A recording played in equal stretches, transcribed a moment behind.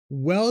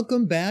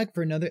Welcome back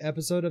for another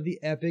episode of the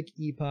Epic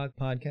Epoch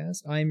podcast.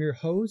 I am your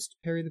host,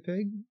 Perry the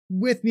Pig.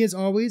 With me, as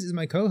always, is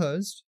my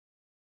co-host,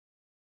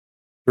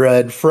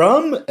 Red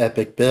from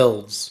Epic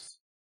Builds.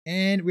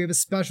 And we have a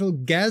special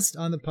guest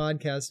on the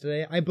podcast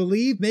today. I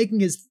believe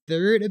making his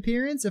third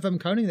appearance, if I'm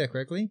counting that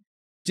correctly.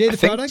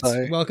 JayTheProduct,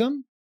 so.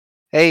 Welcome.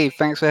 Hey,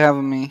 thanks for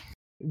having me.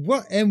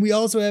 And we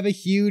also have a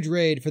huge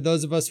raid for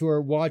those of us who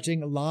are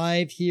watching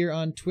live here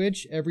on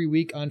Twitch every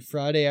week on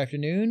Friday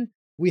afternoon.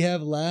 We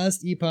have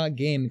Last Epoch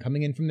Game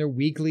coming in from their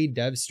weekly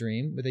dev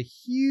stream with a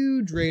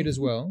huge raid as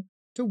well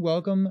to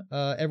welcome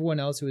everyone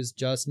else who is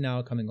just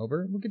now coming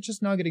over. We're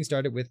just now getting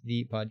started with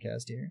the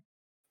podcast here.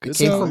 It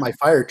came from my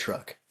fire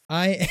truck.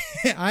 I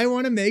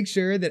want to make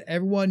sure that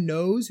everyone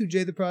knows who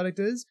JayTheProduct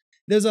is.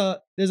 There's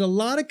a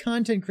lot of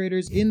content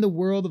creators in the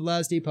world of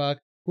Last Epoch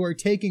who are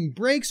taking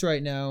breaks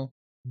right now,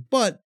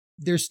 but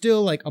they're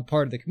still like a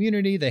part of the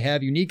community. They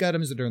have unique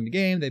items that are in the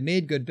game. They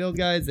made good build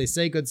guides. They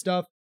say good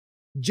stuff.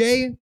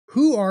 Jay,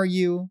 who are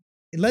you?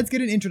 Let's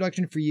get an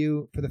introduction for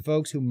you for the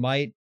folks who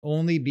might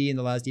only be in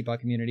the Last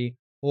Epoch community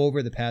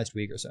over the past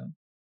week or so.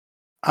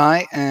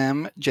 I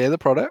am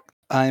JayTheProduct.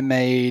 I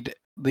made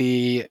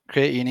the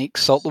Create Unique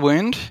Salt the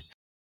Wound.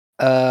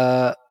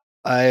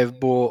 I've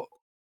bought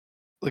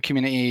the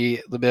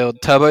community the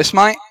build Turbo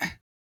Smite,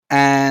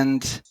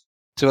 and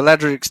to a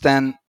larger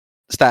extent,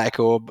 Static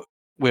Orb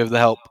with the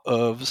help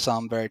of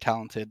some very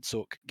talented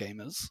Sork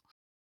gamers.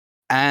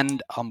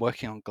 And I'm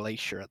working on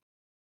Glacier.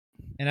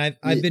 And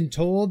I've been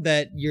told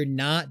that you're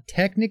not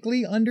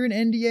technically under an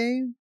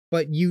NDA,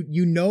 but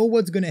you know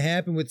what's going to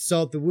happen with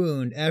Salt the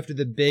Wound after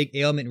the big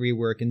ailment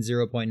rework in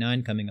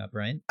 0.9 coming up,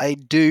 right? I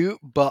do,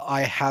 but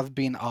I have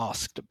been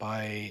asked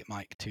by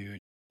Mike to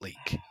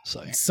leak.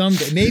 So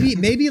someday,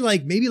 maybe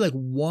like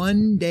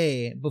one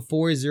day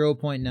before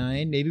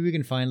 0.9, maybe we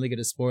can finally get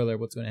a spoiler of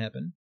what's going to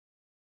happen.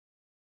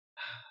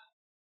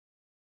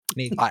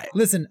 Maybe.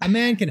 Listen, a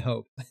man can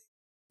hope.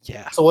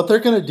 Yeah. So what they're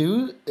going to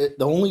do,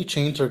 the only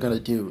change they're going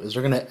to do is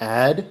they're going to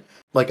add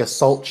like a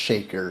salt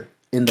shaker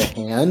in the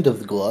hand of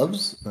the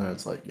gloves. And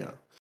it's like,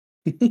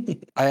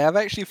 I have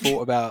actually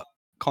thought about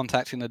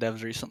contacting the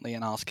devs recently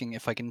and asking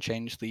if I can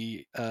change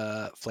the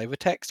flavor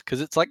text,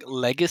 because it's like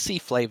legacy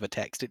flavor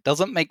text. It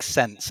doesn't make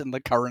sense in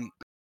the current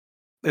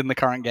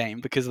game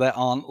because there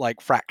aren't like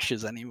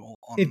fractures anymore.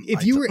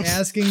 If you were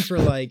asking for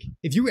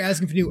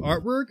new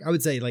artwork, I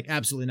would say like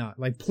absolutely not.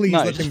 Like please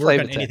let them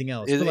work on anything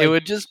else. It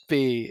would just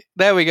be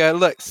there. We go.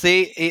 Look,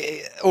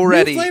 see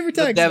already. New flavor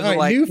text. All right,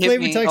 like, new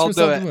flavor text for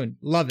Salt the Wound.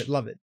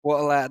 Love it. What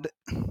a lad.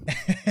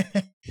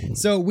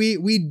 So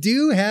we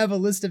do have a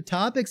list of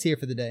topics here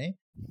for the day.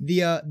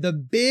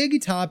 The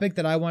big topic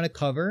that I want to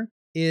cover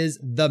is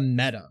the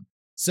meta.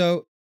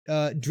 So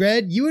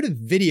Dread, you had a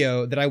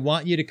video that I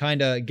want you to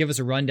kind of give us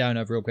a rundown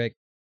of real quick.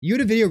 You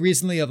had a video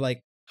recently of like,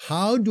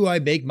 how do I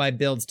make my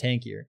builds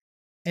tankier?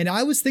 And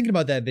I was thinking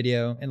about that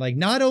video and like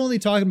not only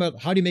talking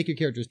about how do you make your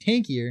characters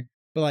tankier,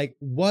 but like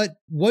what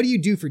do you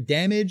do for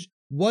damage?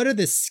 What are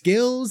the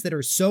skills that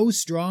are so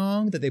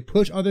strong that they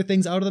push other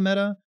things out of the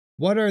meta?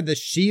 What are the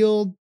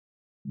shield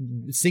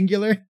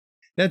singular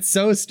that's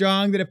so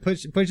strong that it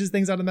pushes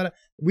things out of the meta?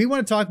 We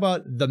want to talk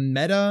about the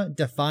meta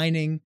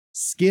defining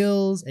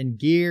skills and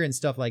gear and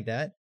stuff like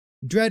that.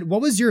 Dread,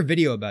 what was your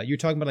video about? You were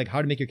talking about like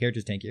how to make your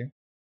characters tankier.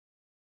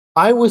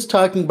 I was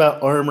talking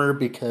about armor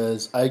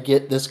because I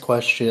get this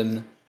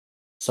question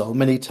so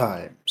many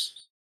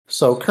times.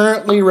 So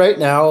currently right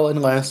now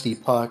in Last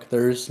Epoch,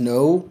 there's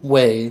no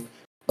way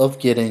of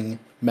getting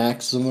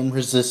maximum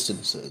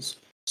resistances.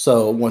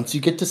 So once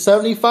you get to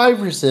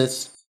 75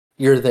 resist,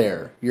 you're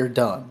there. You're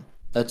done.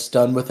 That's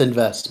done with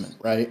investment,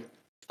 right?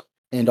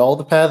 And all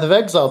the Path of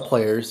Exile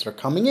players are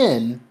coming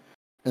in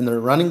and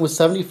they're running with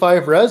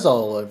 75 res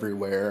all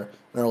everywhere. And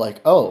they're like,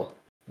 oh,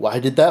 why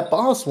did that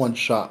boss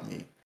one-shot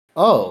me?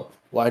 Oh,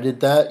 why did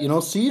that,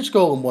 Siege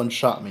Golem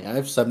one-shot me? I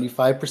have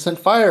 75%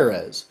 fire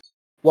res.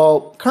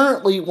 Well,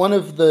 currently, one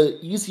of the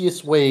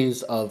easiest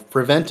ways of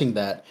preventing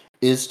that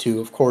is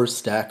to, of course,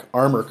 stack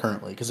armor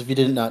currently. Because if you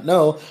did not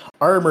know,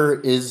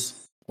 armor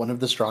is one of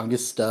the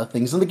strongest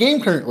things in the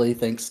game currently,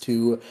 thanks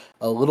to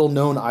a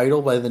little-known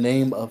idol by the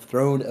name of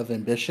Throne of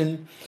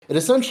Ambition. It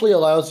essentially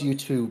allows you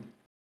to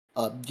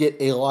get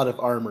a lot of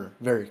armor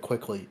very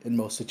quickly in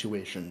most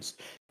situations.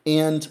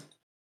 And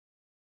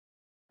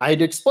I had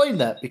to explain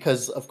that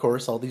because, of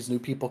course, all these new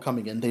people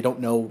coming in, they don't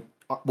know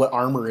what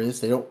armor is.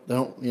 They don't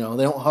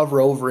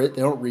hover over it.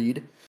 They don't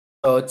read.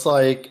 So it's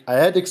like I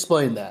had to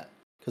explain that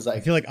because I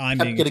feel like I'm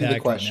being getting the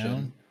question.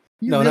 Right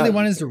now. You really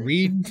want us to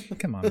read?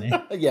 Come on,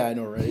 man. Yeah, I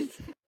know, right?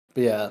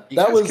 But yeah, you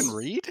guys can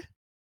read.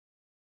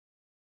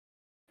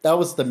 That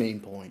was the main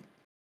point.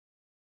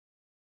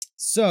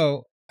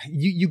 So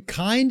you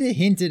kind of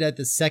hinted at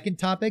the second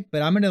topic,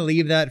 but I'm gonna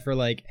leave that for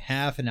like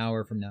half an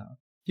hour from now.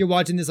 If you're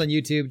watching this on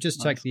YouTube,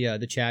 just check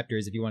the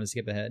chapters if you want to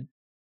skip ahead.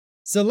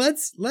 So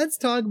let's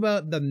talk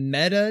about the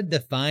meta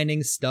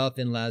defining stuff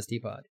in Last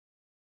Epoch.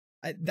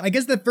 I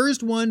guess the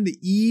first one, the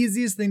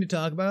easiest thing to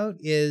talk about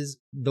is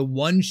the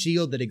one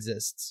shield that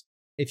exists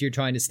if you're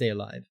trying to stay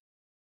alive.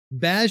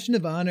 Bastion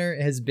of Honor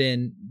has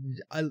been,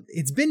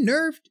 it's been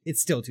nerfed.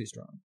 It's still too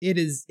strong.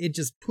 It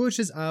just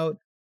pushes out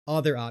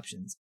other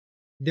options.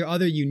 Their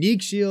other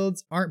unique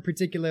shields aren't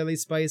particularly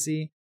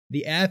spicy.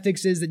 The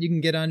affixes that you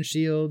can get on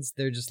shields,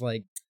 they're just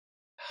like,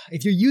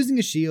 if you're using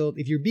a shield,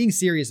 if you're being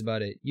serious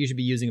about it, you should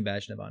be using a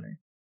Bastion of Honor.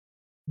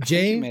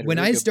 Jay, when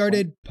I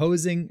started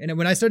posing and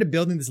when I started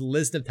building this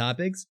list of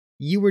topics,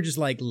 you were just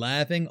like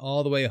laughing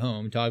all the way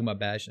home talking about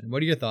Bastion.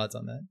 What are your thoughts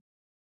on that?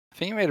 I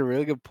think you made a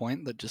really good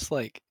point that just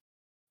like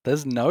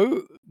there's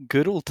no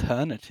good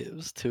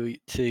alternatives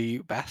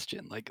to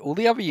Bastion. Like all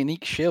the other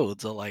unique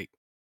shields are like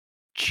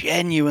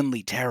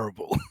genuinely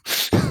terrible.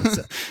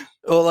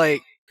 Or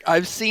like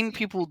I've seen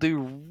people do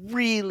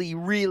really,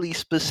 really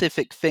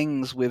specific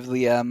things with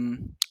the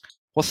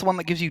what's the one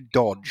that gives you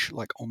dodge,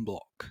 like on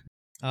block?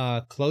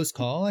 Close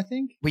call, I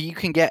think. Where you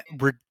can get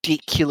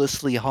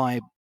ridiculously high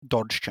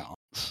dodge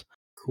chance.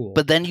 Cool.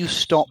 But then you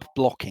stop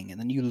blocking and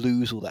then you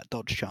lose all that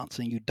dodge chance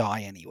and you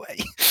die anyway.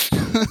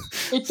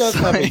 It does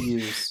have a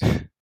use.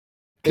 It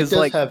does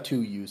like, have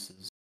two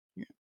uses.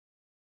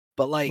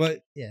 But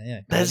like, yeah,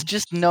 there's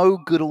just no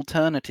good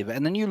alternative.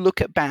 And then you look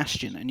at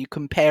Bastion and you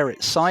compare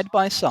it side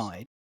by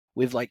side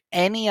with like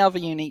any other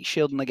unique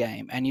shield in the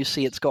game, and you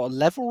see it's got a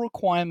level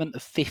requirement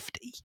of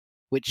 50,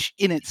 which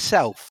in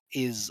itself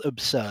is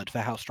absurd for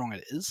how strong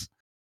it is.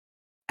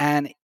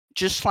 And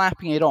just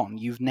slapping it on,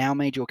 you've now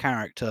made your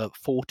character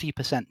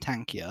 40%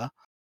 tankier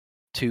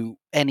to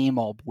any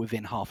mob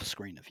within half a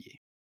screen of you.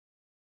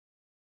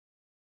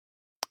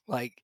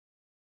 Like,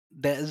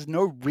 there's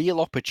no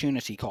real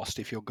opportunity cost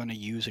if you're going to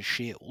use a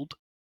shield,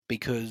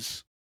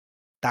 because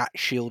that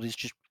shield is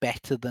just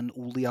better than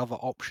all the other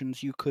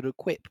options you could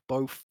equip,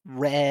 both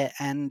rare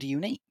and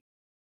unique.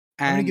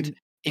 And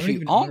if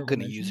you aren't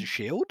going to use a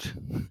shield,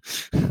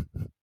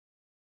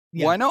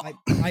 why not?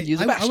 I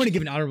want to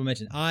give an honorable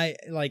mention.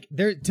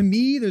 To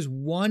me, there's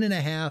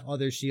 1.5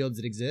 other shields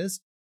that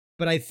exist,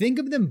 but I think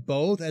of them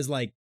both as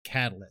like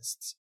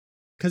catalysts.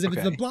 Because if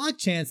it's the block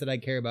chance that I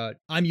care about,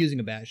 I'm using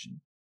a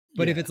Bastion.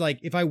 But if it's like,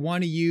 if I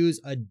want to use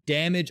a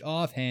damage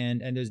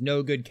offhand and there's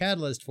no good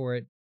catalyst for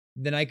it,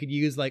 then I could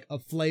use like a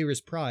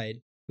Flavor's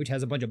Pride, which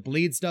has a bunch of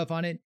bleed stuff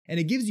on it, and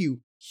it gives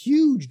you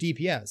huge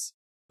DPS.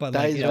 But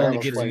like it only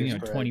gives you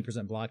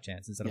 20% block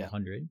chance instead of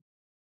 100.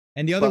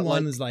 And the other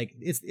one is like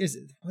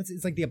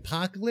it's like the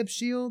Apocalypse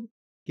Shield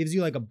gives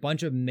you like a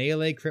bunch of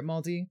melee crit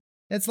multi.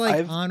 That's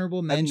like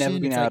honorable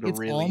mention. It's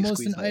really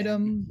almost an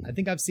item. I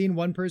think I've seen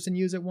one person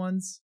use it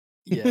once.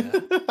 Yeah,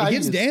 it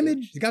gives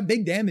damage. It's got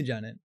big damage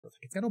on it.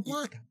 It's got no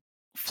block.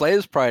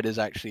 Flavor's Pride is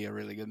actually a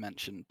really good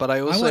mention, but I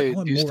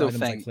also do still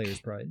think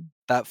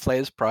that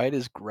Flavor's Pride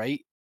is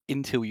great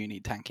until you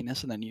need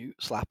tankiness, and then you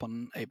slap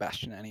on a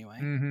Bastion anyway,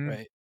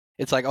 right?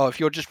 It's like, if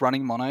you're just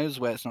running monos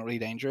where it's not really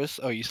dangerous,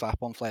 you slap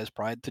on Flair's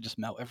Pride to just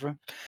melt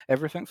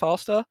everything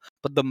faster.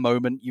 But the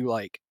moment you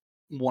like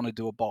want to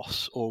do a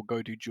boss or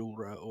go do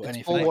Jewelra or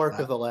anything, full like work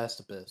that, of the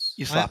Last Abyss.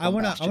 I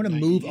want to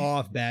move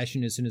off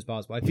Bastion as soon as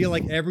possible. I feel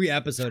like every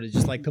episode is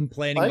just like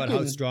complaining about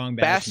how strong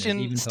Bastion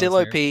is. Even still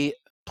OP.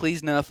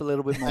 Please nerf a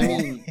little bit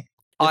more.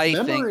 I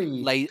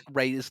think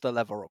raise the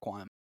level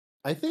requirement.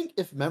 I think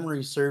if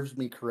memory serves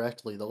me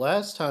correctly, the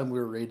last time we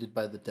were raided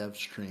by the dev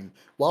stream,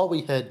 while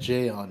we had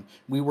Jay on,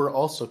 we were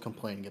also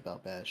complaining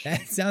about Bastion.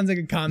 That sounds like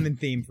a common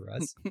theme for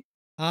us.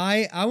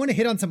 I want to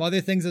hit on some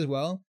other things as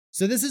well.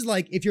 So this is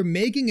like, if you're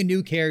making a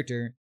new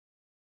character,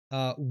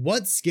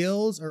 what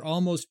skills are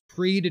almost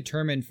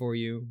predetermined for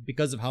you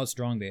because of how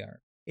strong they are.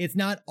 It's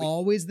not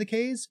always the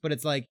case, but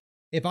it's like,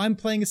 if I'm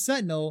playing a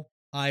Sentinel,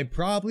 I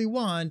probably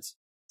want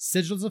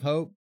Sigils of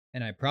Hope,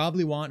 and I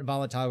probably want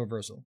Volatile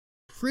Reversal.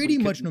 Pretty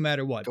much no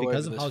matter what,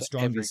 because of how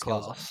strong these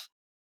skills are.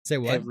 Say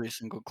what? Every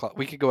single class.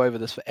 We could go over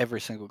this for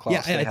every single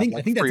class. Yeah, I think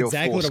that's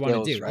exactly what I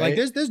want to do. Right?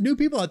 Like, there's new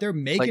people out there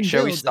making builds.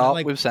 Shall we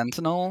start with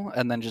Sentinel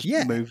and then just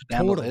move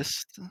down the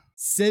list?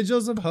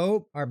 Sigils of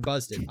Hope are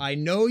busted. I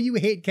know you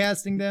hate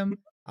casting them.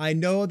 I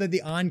know that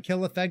the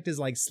on-kill effect is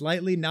like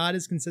slightly not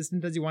as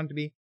consistent as you want it to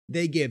be.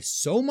 They give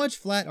so much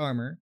flat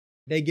armor.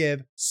 They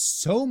give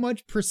so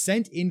much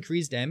 %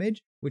 increased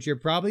damage, which you're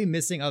probably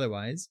missing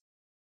otherwise.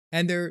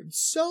 And they're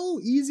so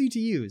easy to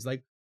use.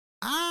 Like,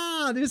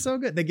 they're so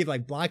good. They give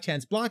like block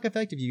chance, block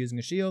effect if you're using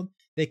a shield.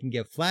 They can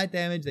give flat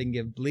damage. They can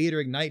give bleed or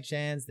ignite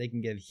chance. They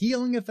can give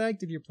healing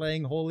effect if you're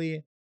playing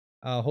Holy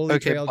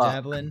Trail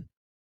Javelin.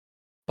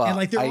 But and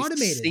like they're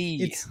automated.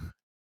 It's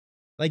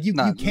like you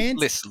can't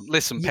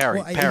listen,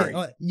 Perry.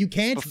 You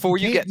can't before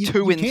you get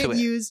too into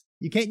it.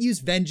 You can't use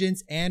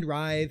Vengeance and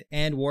Rive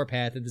and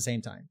Warpath at the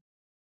same time.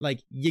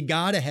 Like, you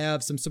gotta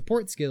have some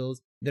support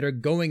skills that are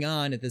going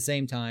on at the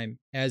same time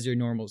as your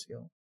normal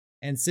skill.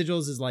 And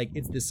Sigils is like,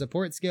 it's the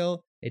support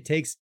skill. It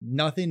takes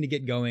nothing to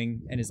get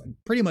going and is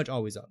pretty much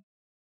always up.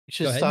 You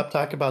should stop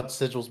talking about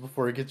Sigils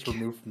before it gets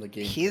removed from the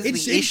game. It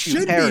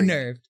should be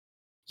nerfed.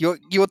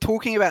 You're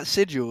talking about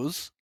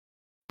Sigils,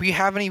 but you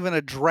haven't even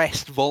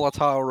addressed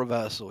Volatile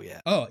Reversal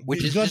yet. Oh,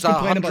 which is just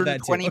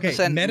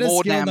 120% meta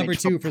more skill damage number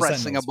 2 for for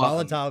pressing a button.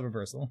 Volatile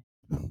Reversal.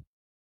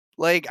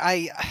 Like,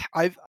 I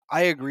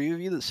agree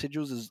with you that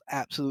Sigils is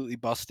absolutely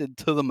busted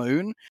to the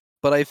moon,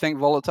 But I think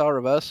volatile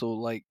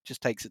reversal like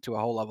just takes it to a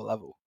whole other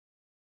level,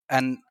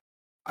 and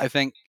I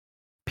think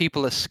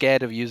people are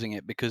scared of using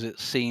it because it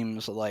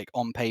seems like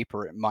on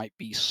paper it might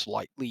be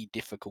slightly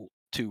difficult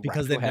to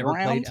because wrap your they've head never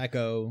played around.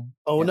 Echo.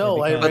 Oh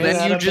no, I because- But ran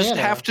then out you of just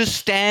mana. have to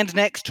stand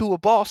next to a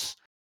boss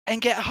and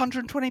get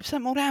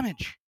 120% more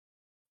damage.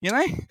 You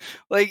know?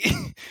 Like,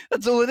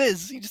 that's all it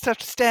is. You just have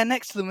to stand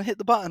next to them and hit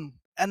the button.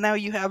 And now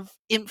you have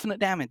infinite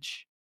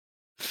damage.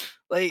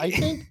 Like, I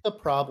think the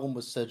problem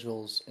with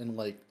sigils and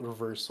like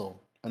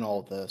reversal and all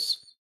of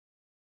this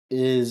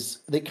is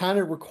they kind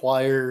of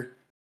require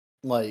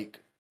like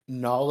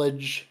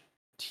knowledge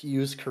to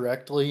use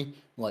correctly.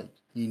 Like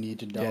you need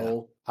to Yeah.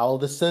 know how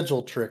the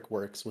sigil trick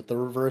works with the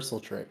reversal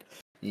trick.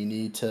 You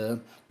need to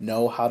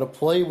know how to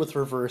play with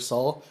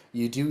reversal.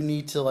 You do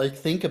need to like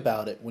think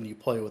about it when you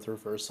play with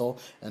reversal.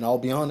 And I'll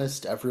be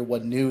honest,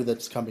 everyone new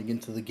that's coming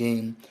into the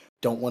game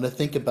don't want to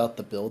think about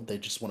the build. They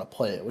just want to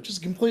play it, which is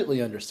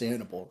completely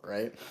understandable,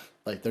 right?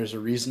 Like there's a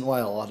reason why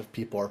a lot of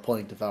people are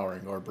playing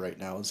Devouring Orb right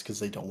now is because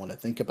they don't want to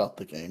think about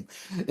the game.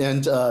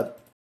 And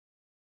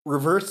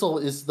reversal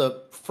is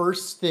the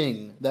first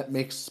thing that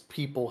makes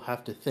people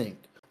have to think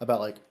about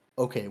like,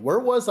 okay, where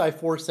was I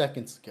 4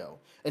 seconds ago?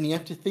 And you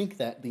have to think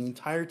that the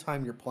entire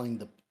time you're playing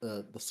the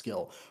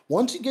skill.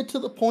 Once you get to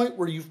the point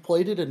where you've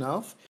played it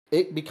enough,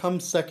 it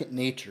becomes second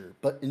nature.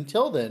 But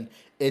until then,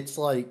 it's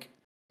like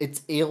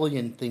it's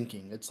alien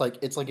thinking. It's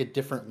like a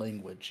different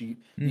language. You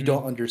Mhm.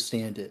 don't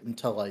understand it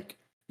until like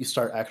you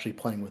start actually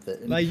playing with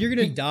it. And Like you're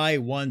gonna die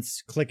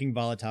once clicking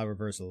volatile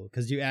reversal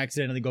because you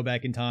accidentally go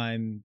back in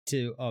time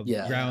to a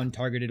Yeah. ground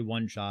targeted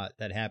one shot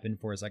that happened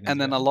 4 seconds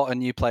and then ago. a lot of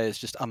new players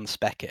just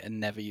unspec it and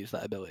never use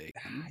that ability.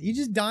 You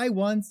just die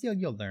once,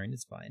 you'll learn.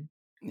 It's fine.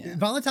 Yeah.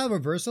 Volatile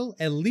reversal,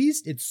 at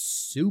least it's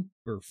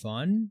super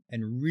fun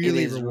and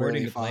really It is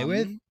rewarding really to play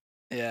with. fun.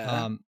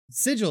 Yeah.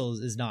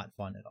 Sigils is not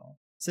fun at all.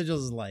 Sigils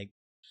is like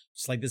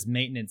just like this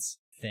maintenance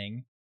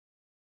thing.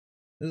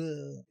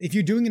 If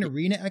you're doing an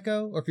arena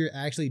echo, or if you're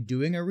actually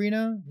doing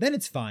arena, then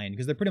it's fine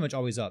because they're pretty much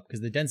always up because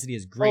the density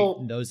is great Well,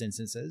 in those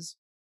instances.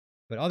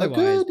 But a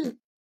otherwise,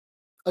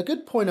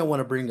 good point I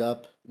want to bring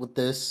up with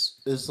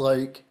this is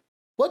like,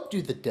 what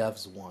do the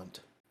devs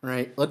want,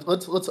 right?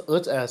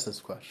 Let's ask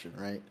this question,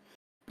 right?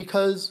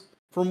 Because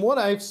from what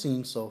I've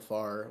seen so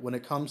far, when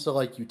it comes to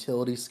like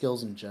utility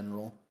skills in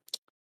general,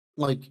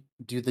 like,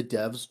 do the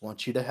devs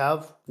want you to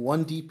have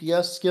one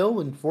DPS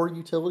skill and four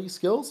utility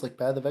skills, like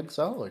Path of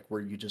Exile, like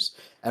where you just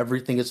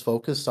everything is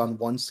focused on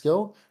one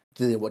skill?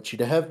 Do they want you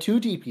to have two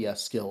DPS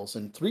skills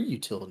and three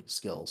utility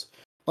skills?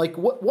 Like,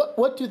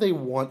 what do they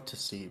want to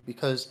see?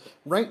 Because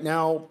right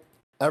now,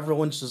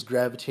 everyone's just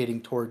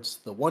gravitating towards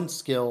the one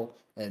skill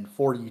and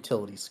four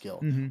utility skill,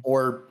 Mhm.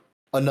 or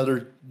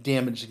another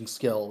damaging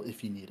skill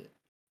if you need it,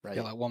 right?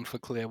 Yeah, like one for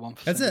clear, one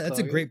for that's single a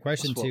target. great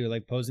question That's what- too.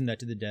 Like posing that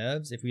to the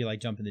devs. If we like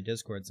jump in the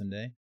Discord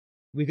someday,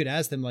 we could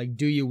ask them like,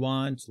 do you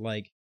want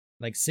like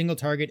single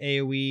target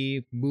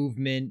AOE,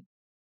 movement,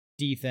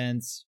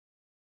 defense,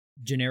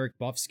 generic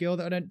buff skill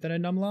that a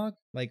numlock?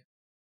 Like,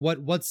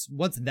 what's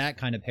that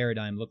kind of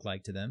paradigm look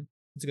like to them?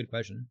 It's a good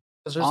question.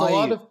 Because there's a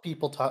lot of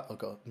people talk. Oh,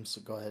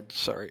 go ahead.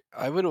 Sorry,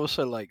 I would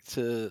also like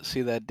to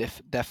see their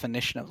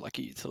definition of like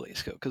a utility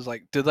skill, because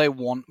like, do they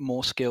want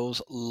more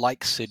skills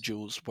like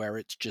sigils where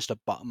it's just a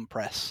button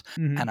press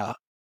Mhm. and a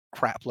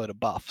crap load of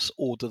buffs,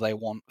 or do they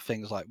want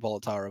things like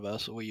volatile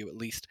reversal where you at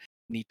least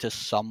need to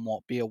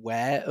somewhat be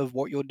aware of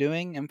what you're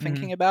doing and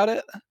thinking about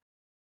it?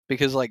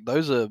 Because like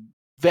those are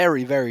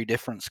very, very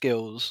different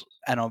skills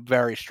and are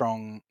very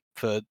strong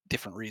for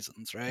different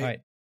reasons, right?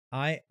 All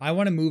right. I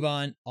want to move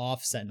on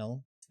off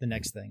Sentinel to the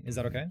next thing. Is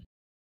that okay?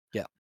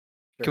 Yeah.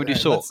 Sure. Can we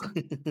do All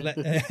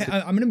right, Sork?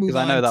 I'm gonna move Because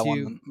I on know that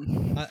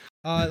to.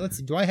 one. Let's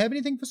see. Do I have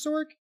anything for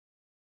Sork?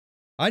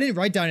 I didn't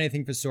write down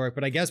anything for Sork,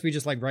 but I guess we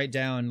just like write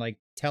down like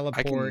I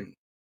teleport. can,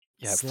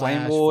 yeah,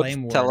 slash flame ward,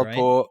 right?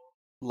 teleport,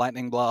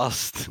 lightning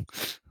blast.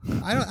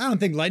 I don't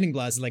think lightning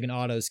blast is like an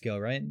auto skill,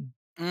 right?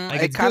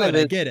 Like It it's kind good, of I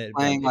is get it. But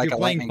playing if like you're a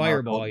playing lightning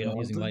fireball, rifle you're not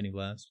using build. lightning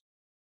blast.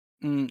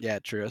 Yeah,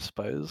 true, I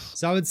suppose.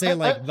 So I would say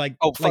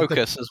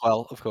Focus as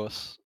well, of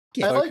course.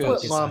 Yeah, I like what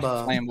Focus,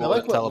 Mama. flame I ward,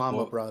 like what Mama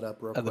teleport, brought up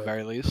real at the quick.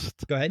 very least.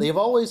 Go ahead. They've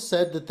always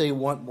said that they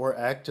want more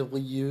actively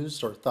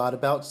used or thought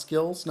about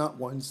skills, not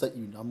ones that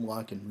you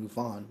numlock and move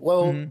on.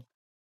 Well, Mhm.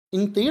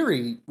 in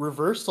theory,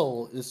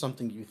 reversal is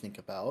something you think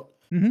about.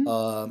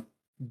 Mhm.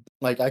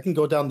 Like I can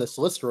go down this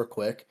list real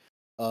quick.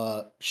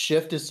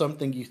 Shift is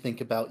something you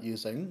think about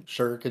using.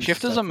 Shurikens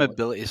Shift is a definitely.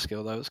 mobility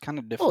skill, though. It's kind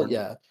of Oh different.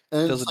 yeah,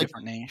 and Fills it's a like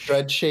different niche.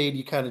 Dread Shade.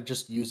 You kind of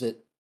just use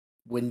it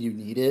when you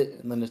need it,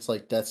 and then it's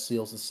like Death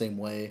Seal's the same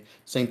way.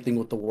 Same thing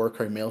with the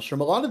Warcry Maelstrom.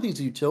 A lot of these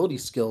utility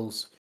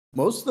skills,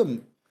 most of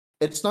them,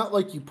 it's not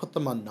like you put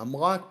them on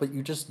numlock, but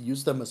you just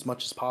use them as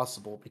much as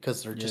possible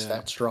because they're just Yeah.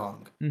 that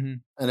strong. Mhm.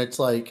 And it's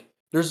like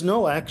there's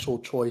no actual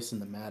choice in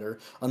the matter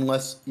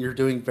unless you're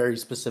doing very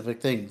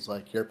specific things,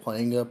 like you're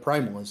playing a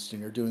Primalist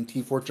and you're doing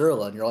T4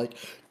 Jurla, and you're like,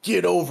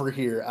 get over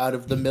here out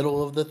of the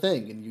middle of the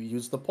thing, and you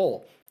use the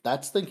pole.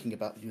 That's thinking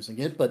about using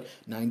it, but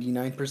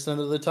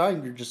 99% of the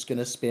time you're just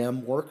gonna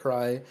spam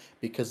Warcry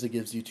because it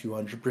gives you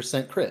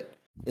 200% crit.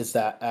 is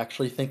that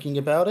actually thinking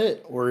about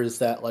it, or is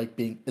that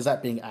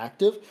being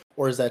active,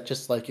 or is that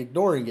just like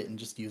ignoring it and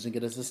just using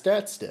it as a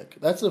stat stick?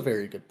 That's a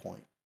very good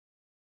point.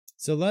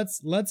 So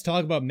let's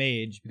talk about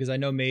mage, because I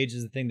know mage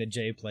is the thing that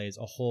Jay plays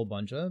a whole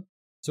bunch of.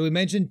 So we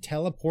mentioned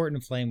teleport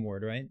and flame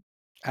ward, right?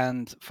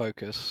 And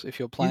focus. If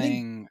you're Do you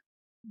think?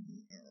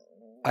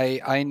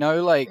 playing, I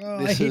know like Oh,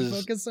 I this hate is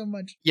focus so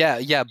much.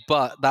 yeah,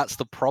 but that's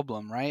the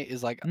problem, right?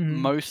 Is like Mm-hmm.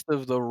 most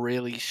of the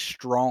really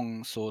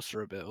strong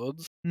sorcerer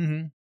builds,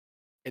 Mm-hmm.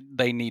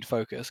 they need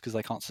focus because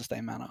they can't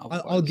sustain mana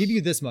otherwise. I'll give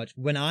you this much.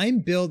 When I'm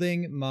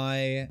building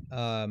my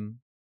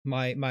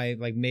my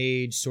like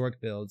mage sork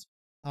builds,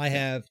 I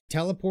have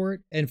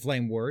teleport and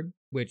flame ward,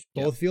 which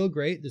both feel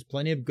great. There's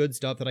plenty of good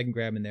stuff that I can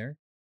grab in there.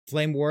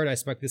 Flame ward I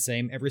spec the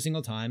same every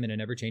single time and I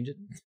never change it.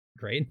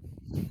 Great.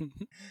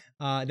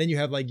 Then you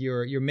have like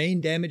your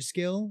main damage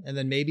skill, and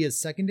then maybe a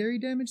secondary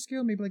damage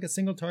skill, maybe like a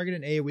single target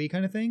and AoE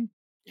kind of thing.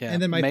 Yeah,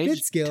 And then my mage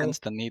fifth skill tends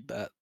to need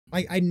that.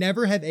 I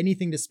never have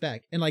anything to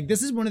spec. And like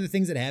this is one of the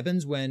things that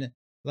happens when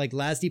like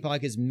Last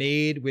Epoch is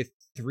made with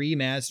 3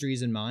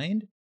 masteries in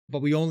mind,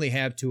 but we only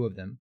have 2 of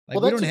them. Like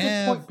Well, we that's don't a good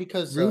have point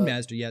because Rune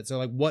Master yet. So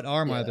like what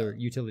are my yeah. other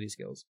utility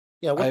skills?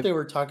 Yeah, what I- they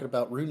were talking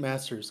about, Rune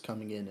Master is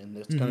coming in, and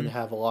it's going to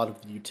have a lot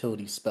of the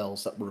utility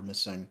spells that we're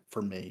missing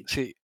for Mage.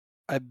 See,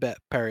 I bet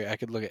Perry, I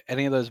could look at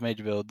any of those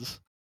mage builds,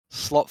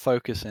 slot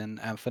focus in,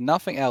 and for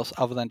nothing else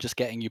other than just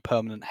getting you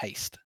permanent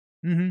haste.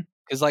 Mm-hmm.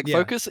 Because like Yeah.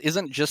 focus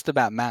isn't just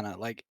about mana.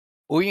 Like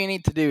all you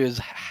need to do is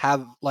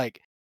have like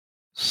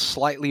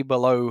slightly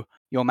below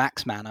your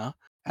max mana,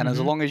 and as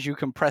long as you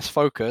can press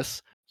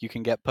focus, you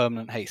can get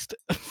permanent haste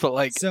for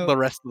like the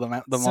rest of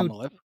the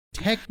monolith.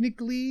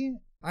 Technically,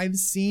 I've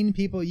seen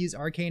people use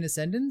Arcane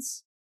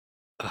Ascendance.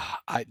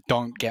 I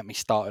don't get me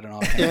started on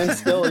Arcane Stand Ascendance.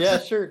 still, yeah,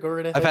 sure, go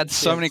right ahead. I've had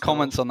so many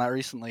comments on that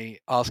recently,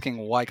 asking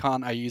why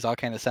can't I use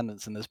Arcane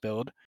Ascendance in this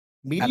build.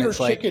 Meteor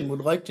Chicken would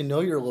like to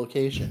know your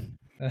location.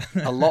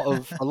 a lot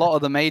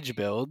of the mage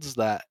builds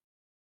that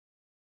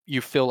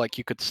you feel like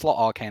you could slot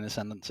Arcane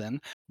Ascendance in,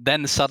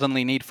 then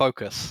suddenly need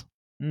focus.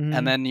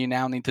 And then you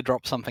now need to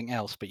drop something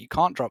else, but you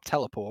can't drop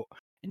teleport,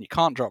 and you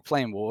can't drop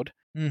flame ward,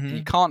 and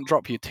you can't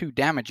drop your 2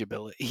 damage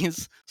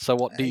abilities. So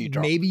what do you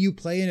drop? Maybe you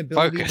play an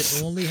ability Focus.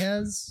 that only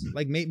has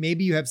like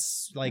maybe you have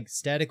like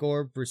static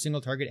orb for single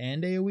target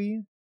and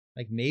AoE.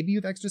 Like maybe you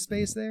have extra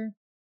space there.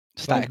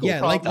 Static But, yeah,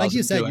 orb like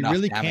you doesn't said, do you enough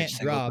really damage can't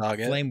single drop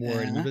target. flame ward,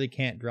 and you Yeah. really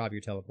can't drop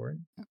your teleport.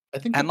 I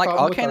think And the like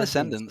problem with Arcane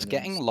Ascendance, Ascendance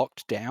getting is-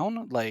 locked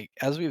down, like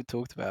as we've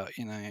talked about,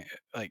 you know,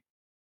 like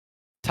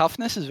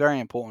toughness is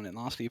very important in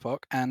Last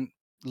Epoch, and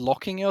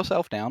locking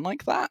yourself down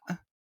like that,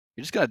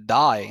 you're just gonna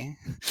die.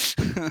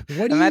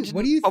 Imagine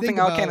what do you popping think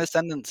Arcane about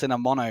Ascendance in a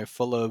mono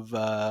full of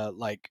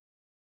like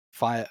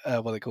fire,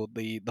 what are they called,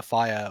 the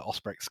fire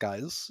Osprex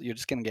guys? You're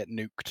just gonna get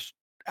nuked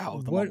out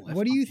of the monolith.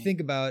 what do you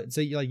think about?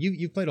 So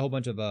you've played a whole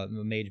bunch of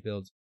mage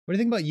builds. What do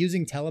you think about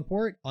using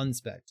teleport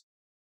unspect?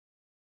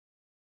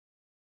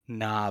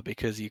 Nah,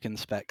 because you can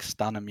spec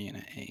stun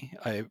immunity.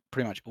 I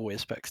pretty much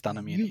always spec stun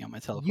immunity on my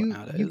teleport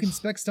nowadays. You can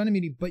spec stun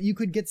immunity, but you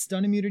could get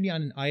stun immunity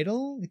on an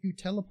idol if you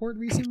teleport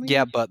recently.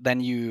 Yeah, but then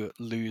you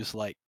lose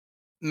like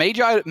Mage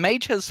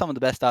has some of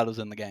the best idols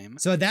in the game.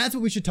 So that's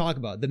what we should talk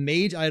about. The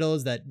mage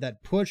idols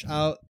that push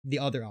out the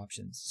other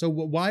options. So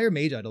why are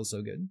mage idols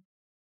so good?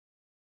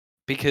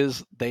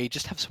 Because they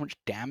just have so much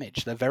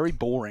damage. They're very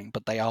boring,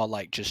 but they are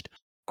like just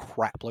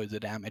crap loads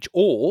of damage.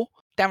 Or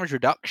damage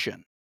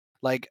reduction.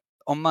 Like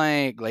on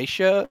my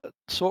Glacier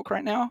Sork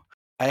right now,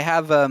 I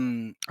have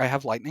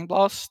Lightning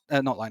Blast,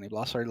 not Lightning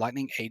Blast, sorry,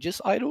 Lightning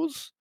Aegis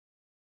idols.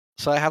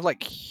 So I have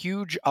like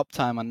huge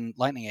uptime on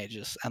Lightning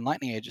Aegis, and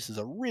Lightning Aegis is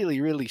a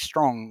really, really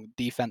strong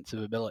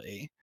defensive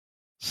ability.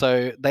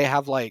 So they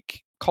have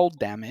like cold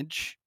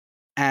damage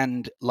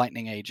and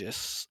Lightning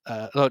Aegis,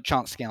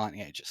 chance to gain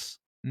Lightning Aegis.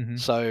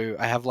 So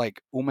I have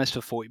like almost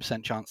a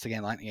 40% chance to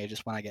gain Lightning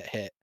Aegis when I get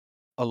hit,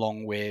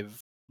 along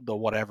with the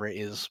whatever it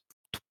is,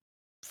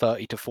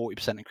 30 to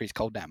 40% increased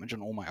cold damage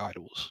on all my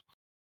idols.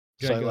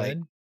 So go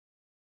ahead.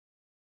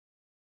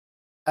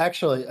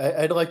 Actually,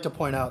 I'd like to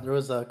point out there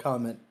was a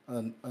comment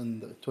on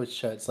the Twitch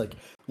chat. It's like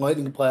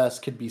Lightning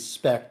Blast could be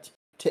spec'd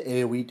to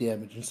AoE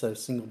damage instead of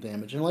single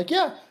damage, and like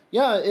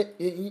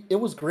it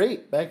was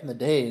great back in the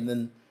day, and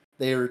then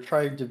they were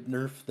trying to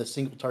nerf the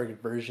single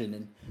target version,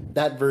 and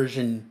that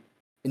version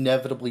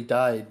inevitably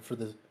died for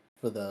the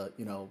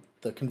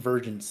the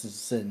convergence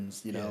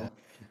sins. You know,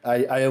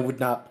 I would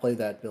not play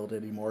that build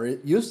anymore.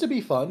 It used to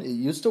be fun. It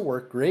used to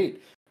work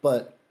great.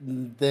 But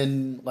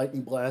then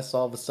Lightning Blast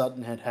all of a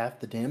sudden had half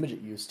the damage it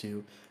used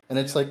to. And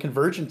it's like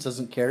Convergence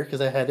doesn't care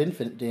because I had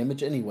infinite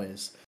damage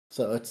anyways.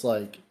 So it's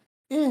like,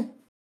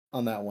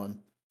 on that one.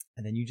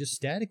 And then you just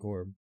static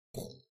orb.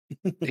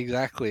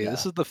 Exactly.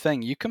 This is the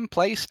thing. You can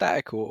play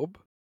Static Orb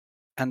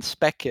and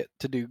spec it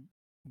to do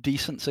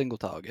decent single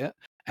target,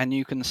 and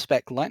you can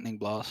spec Lightning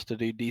Blast to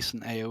do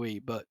decent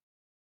AoE, but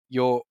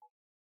you're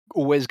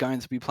always going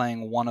to be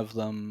playing one of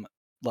them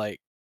like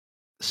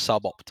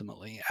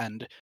suboptimally,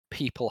 and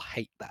people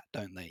hate that,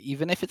 don't they?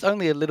 Even if it's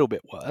only a little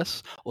bit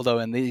worse, although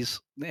in these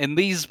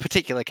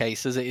particular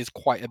cases it is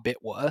quite a bit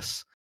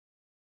worse.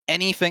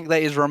 anything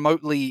that is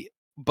remotely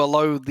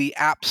below the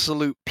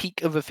absolute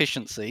peak of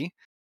efficiency,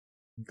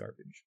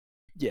 Garbage.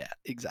 yeah,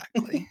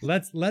 exactly.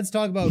 Let's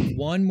talk about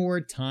one more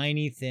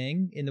tiny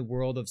thing in the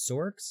world of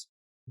Sorks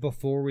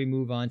before we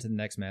move on to the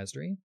next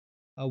mastery.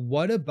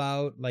 What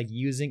about like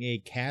using a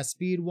cast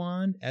speed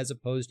wand as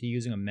opposed to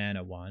using a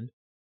mana wand?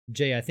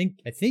 Jay, I think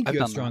I've you have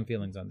done strong that.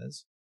 feelings on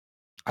this.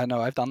 I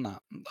know, I've done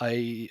that.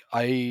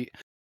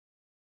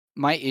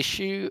 My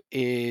issue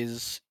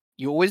is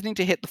you always need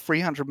to hit the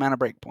 300 mana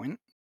breakpoint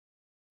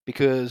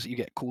because you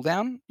get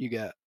cooldown, you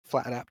get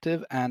flat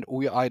adaptive, and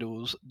all your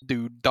idols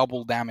do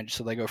double damage,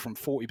 so they go from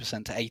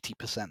 40% to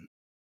 80%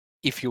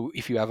 if you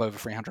have over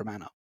 300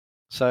 mana.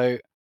 So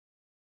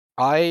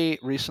I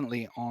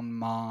recently on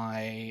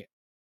my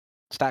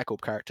Static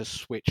Orb character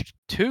switched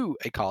to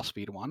a cast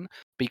speed one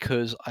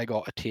because I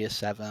got a tier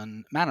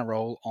 7 mana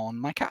roll on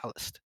my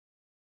Catalyst.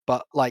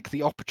 But like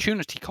the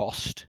opportunity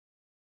cost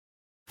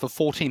for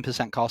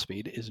 14% cast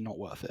speed is not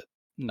worth it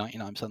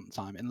 99% of the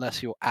time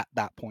unless you're at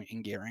that point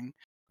in gearing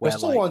where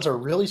Crystal like ones are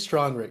really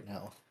strong right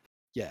now.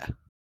 yeah,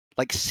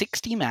 like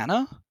 60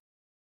 mana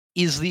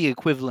is the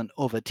equivalent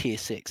of a tier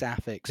 6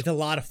 affix It's a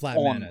lot of flat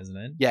on, mana, isn't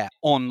it? yeah,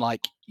 on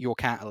like your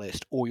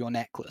Catalyst or your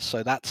Necklace.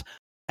 So that's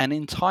an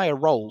entire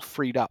roll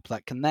freed up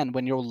that can then,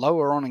 when you're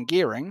lower on in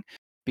gearing,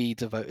 be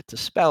devoted to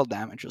spell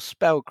damage or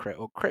spell crit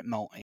or crit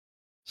multi.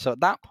 So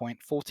at that point,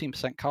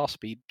 14% cast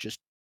speed just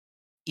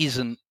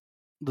isn't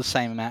the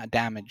same amount of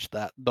damage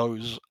that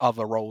those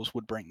other rolls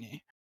would bring you.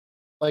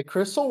 Like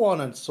Crystal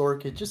Wand on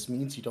Sork, it just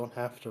means you don't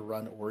have to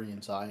run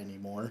Orion's Eye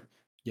anymore.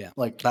 Yeah,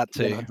 Like that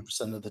too.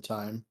 100% of the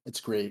time.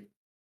 It's great.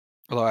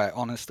 Although I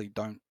honestly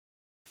don't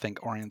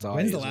think Orion's Eye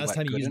When's is the all last that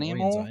time you good used an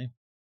Orion's anymore. Eye?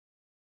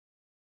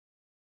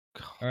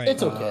 All right.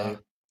 It's okay.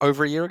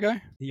 Over a year ago?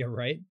 Yeah,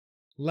 right.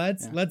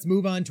 Let's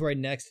move on to our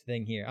next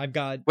thing here. I've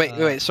got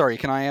wait, sorry,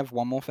 can I have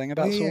one more thing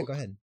about yeah, Sork? go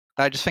ahead.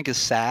 I just think is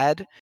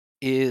sad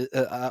is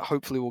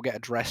hopefully will get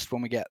addressed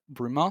when we get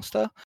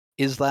Brewmaster,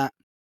 is that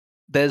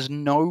there's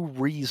no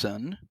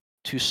reason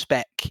to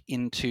spec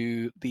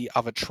into the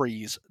other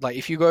trees. Like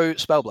if you go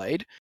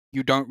Spellblade,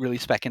 you don't really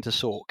spec into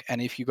Sork,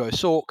 and if you go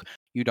Sork,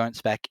 you don't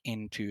spec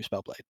into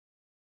Spellblade.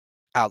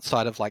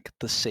 Outside of like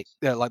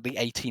the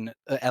 18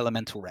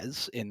 elemental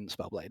res in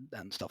Spellblade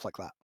and stuff like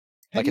that.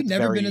 Have Like you it's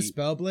never been a very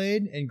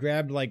Spellblade and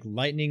grabbed like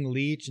Lightning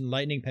Leech and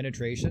Lightning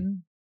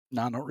Penetration?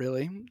 no, not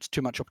really. It's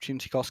too much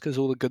opportunity cost because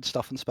all the good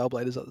stuff in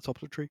Spellblade is at the top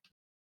of the tree.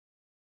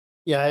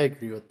 Yeah, I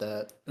agree with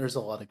that. There's a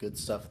lot of good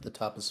stuff at the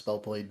top of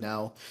Spellblade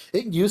now.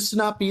 It used to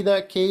not be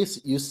that case.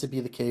 It used to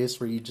be the case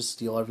where you just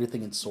steal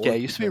everything in Sword. Yeah,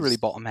 it used to be really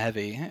bottom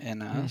heavy in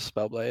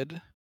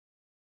Spellblade.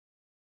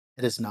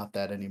 It is not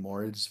that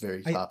anymore. It's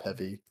very top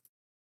heavy.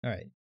 All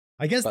right.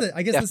 I guess But the stuff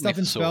in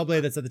definitely Sork.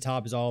 Spellblade that's at the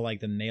top is all like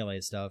the melee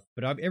stuff.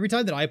 But every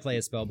time that I play a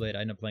Spellblade,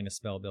 I end up playing a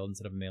spell build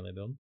instead of a melee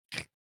build.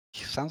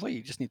 Sounds like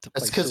you just need to play.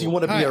 That's because you Sork.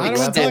 want to be Alright, a I don't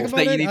wanna talk rebel. about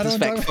That you it. need I to don't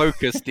spec talk-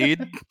 focus,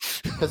 dude.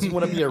 Because you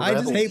want to be a rebel.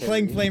 I just hate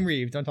playing Terry. Flame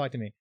Reeve. Don't talk to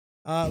me.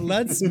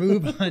 Let's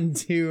move on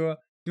to. Do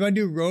you want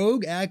to do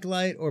Rogue,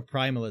 Acolyte, or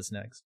Primalist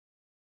next?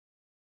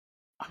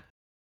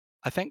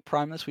 I think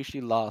Primus we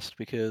should last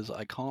because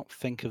I can't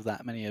think of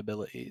that many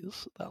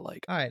abilities that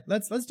like. All right,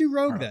 let's do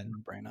Rogue are then.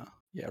 no-brainer.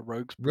 Yeah,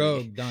 Rogue's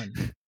Rogue done.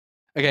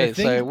 Okay, The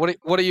thing- so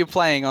what are you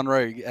playing on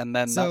Rogue? And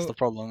then that's So- the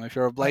problem. If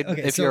you're a blade,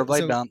 okay, if you're a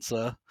blade so-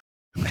 dancer,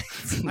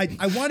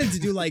 I wanted to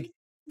do like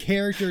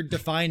character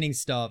defining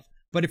stuff,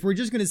 but if we're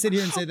just gonna sit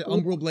here and say that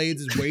Umbral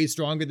Blades is way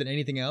stronger than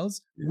anything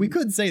else, we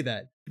could say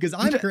that because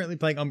I'm currently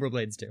playing Umbral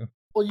Blades too.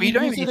 Well, We you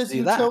don't use even it need as to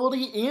do that.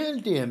 utility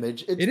and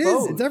damage. It's It is.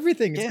 both. It's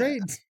everything. It's Yeah.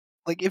 great.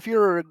 like if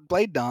you're a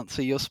blade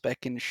dancer, you're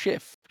specking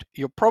shift.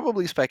 You're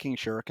probably specking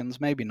shurikens,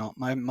 maybe not.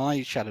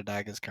 My Shadow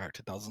Daggers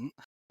character doesn't,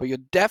 but you're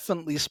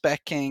definitely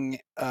specking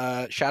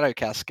Shadow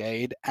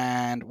Cascade.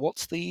 And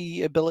what's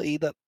the ability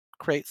that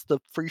creates the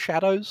free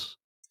shadows?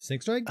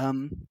 Six Strike.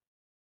 No,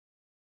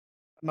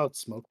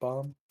 it's Smoke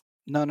Bomb.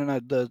 No,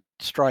 the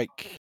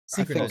strike.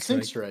 Synchronized Oh,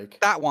 Sync Strike. Strike.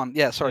 That one,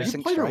 yeah. Sorry, Yeah. You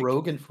Sync played a Strike.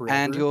 Rogue in forever.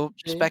 And you're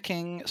Jay?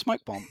 specking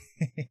Smoke Bomb.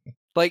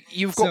 Like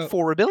you've got So-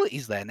 4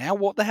 abilities there now.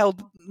 What the hell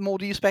more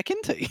do you spec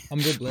into?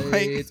 Umbral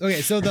Blades.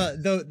 Okay, so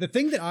the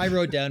thing that I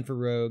wrote down for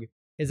Rogue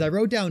is I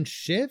wrote down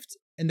Shift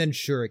and then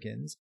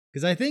Shurikens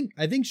because I think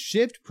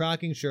Shift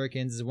proccing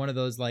Shurikens is one of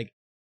those like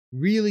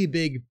really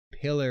big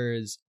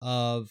pillars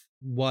of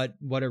what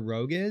a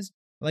Rogue is.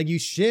 Like you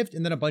shift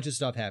and then a bunch of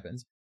stuff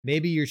happens.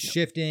 Maybe you're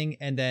shifting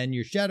and then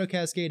your Shadow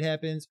Cascade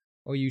happens,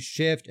 or you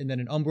shift and then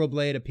an Umbral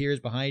Blade appears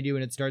behind you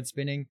and it starts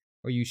spinning,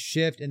 or you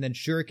shift and then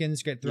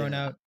Shurikens get thrown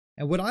out.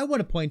 And what I want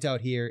to point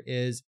out here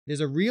is there's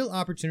a real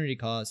opportunity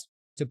cost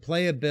to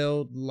play a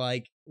build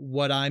like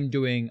what I'm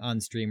doing on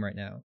stream right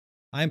now.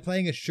 I'm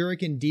playing a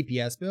Shuriken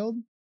DPS build,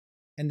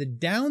 and the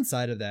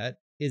downside of that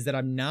is that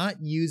I'm not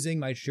using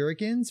my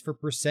Shurikens for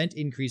 %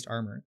 increased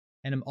armor,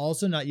 and I'm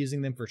also not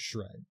using them for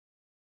shred.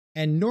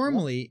 And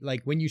normally,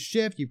 like when you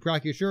shift, you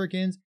proc your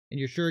Shurikens, and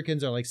your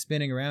Shurikens are like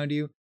spinning around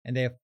you, and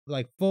they have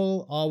like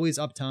full always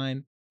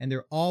uptime, and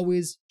they're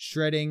always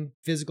shredding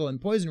physical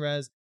and poison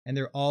res, and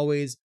they're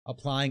always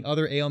applying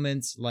other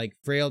ailments like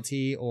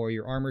frailty or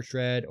your armor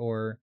shred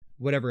or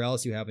whatever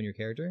else you have on your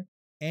character,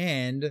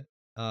 and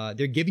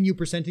they're giving you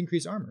 %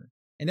 increased armor,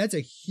 and that's a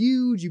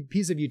huge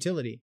piece of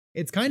utility.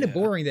 It's kind of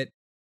boring that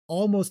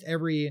almost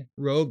every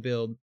rogue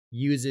build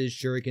uses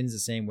shurikens the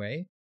same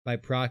way by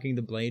proccing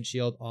the blade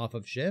shield off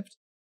of shift.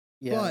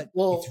 Yeah,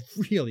 But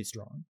it's really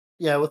strong.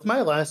 Yeah, with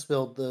my last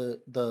build, the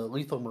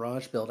Lethal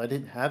Mirage build, I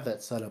didn't have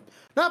that setup.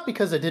 Not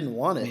because I didn't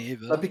want it,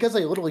 but because I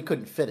literally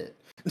couldn't fit it.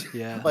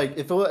 Yeah. Like,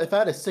 if I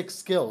had a 6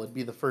 skill, it'd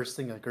be the first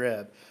thing I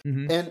grab.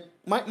 Mm-hmm. And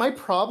my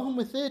problem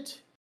with it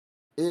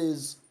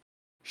is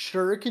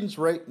shurikens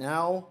right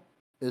now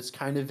is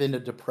kind of in a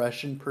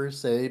depression per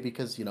se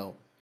because, you know,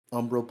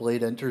 Umbral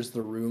Blade enters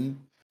the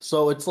room.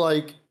 So it's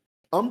like,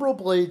 Umbral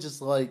Blades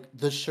is like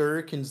the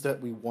shurikens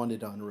that we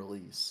wanted on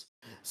release.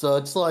 So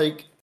it's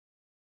like,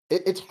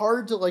 it's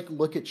hard to like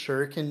look at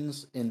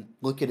shurikens and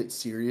look at it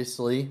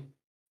seriously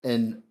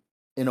and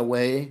in a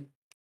way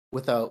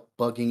without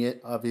bugging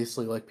it,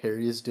 obviously, like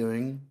Perry is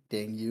doing.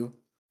 Dang you.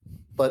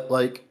 But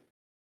like,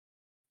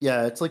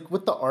 yeah, it's like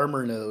with the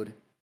armor node,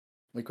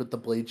 like with the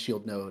blade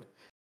shield node,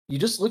 you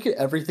just look at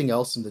everything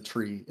else in the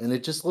tree and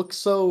it just looks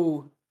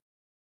so,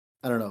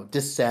 I don't know,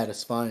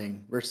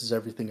 dissatisfying versus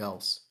everything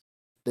else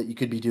that you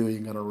could be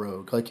doing on a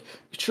rogue. Like,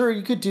 sure,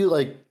 you could do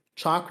like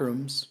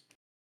chakrams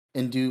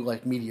and do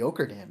like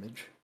mediocre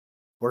damage,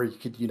 or you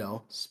could, you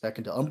know, spec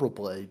into Umbral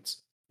Blades,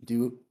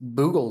 do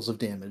boogles of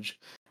damage.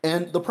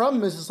 And the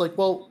problem is like,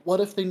 well, what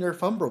if they nerf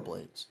Umbral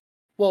Blades?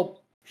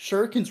 Well,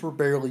 shurikens were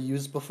barely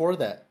used before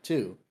that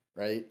too,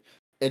 right?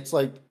 It's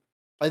like,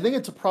 I think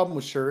it's a problem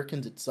with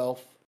shurikens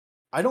itself.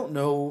 I don't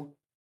know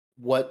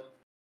what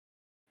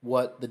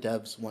the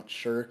devs want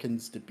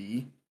shurikens to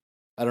be.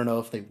 I don't know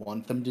if they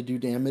want them to do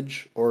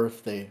damage or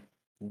if they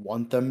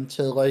want them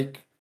to like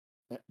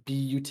be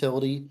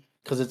utility,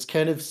 because it's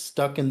kind of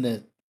stuck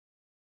in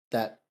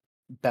that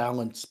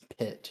balance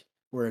pit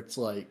where it's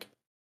like,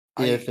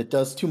 if it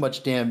does too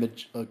much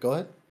damage, go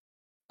ahead.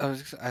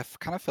 I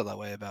kind of feel that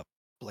way about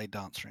Blade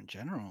Dancer in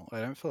general.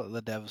 I don't feel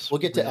like the devs We'll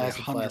get to really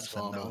acid flask 100%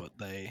 know llama. what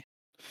they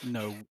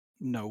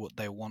know what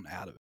they want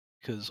out of it,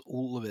 because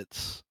all of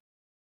its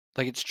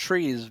like its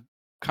tree is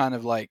kind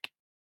of like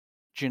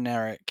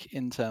generic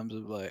in terms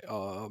of like,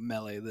 oh,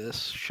 melee this,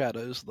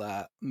 shadows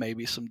that,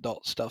 maybe some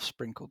dot stuff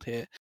sprinkled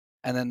here,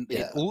 and then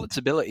all its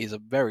abilities are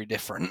very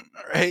different,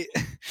 right?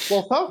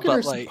 Well,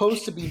 Falconer's like,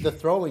 supposed to be the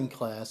throwing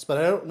class, but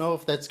I don't know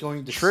if that's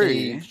going to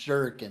save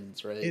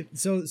shurikens, right?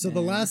 So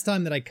the last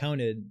time that I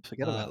counted,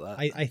 forget about that.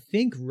 I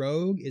think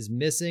Rogue is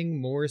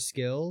missing more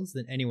skills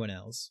than anyone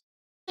else.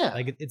 Yeah,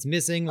 like it's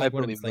missing like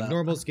one of its like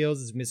normal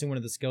skills. It's missing one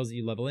of the skills that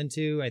you level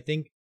into. I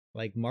think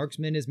like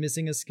Marksman is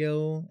missing a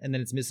skill, and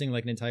then it's missing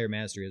like an entire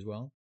mastery as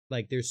well.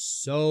 Like there's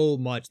so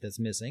much that's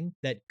missing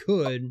that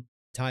could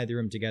tie the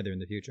room together in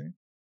the future.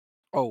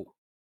 Oh,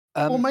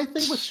 well, my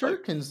thing with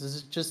shurikens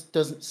is it just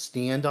doesn't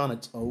stand on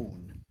its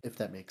own, if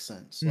that makes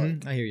sense.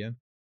 Like, I hear you.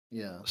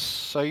 Yeah.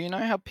 So you know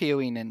how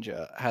POE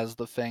Ninja has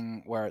the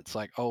thing where it's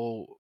like,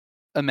 oh,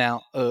 the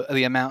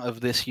amount of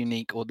this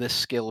unique or this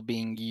skill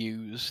being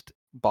used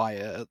by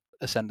a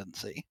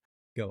ascendancy.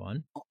 Go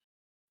on.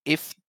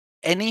 If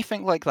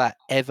anything like that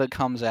ever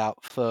comes out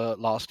for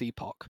Last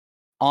Epoch,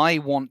 I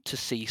want to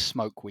see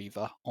Smoke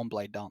Weaver on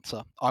Blade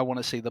Dancer. I want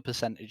to see the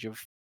percentage of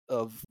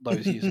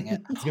those using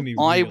it. It's gonna be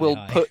I really will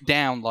high. put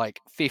down like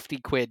 50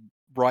 quid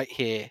right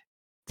here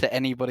to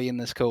anybody in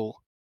this call.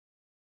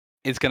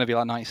 It's going to be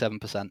like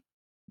 97%.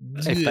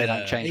 If they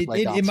don't change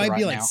Blade Dancer it might right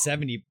be like now.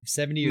 70 or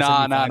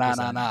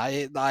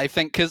 75%. No. I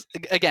think because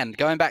again,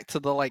 going back to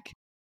the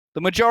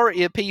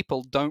majority of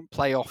people don't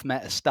play off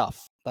meta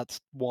stuff. That's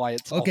why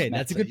it's okay. Off-meta,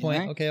 That's a good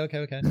point. know?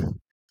 Okay.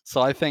 So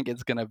I think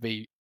it's gonna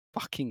be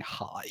fucking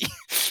high,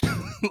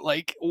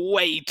 like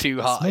way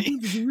too high.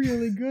 Smoke is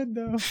really good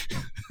though.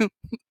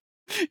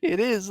 It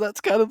is. That's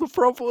kind of the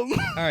problem.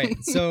 All right.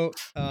 So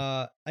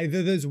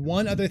there's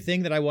one other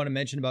thing that I want to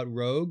mention about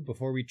Rogue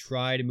before we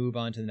try to move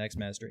on to the next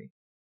mastery.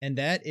 And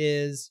that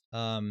is,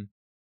 I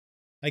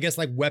guess,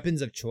 like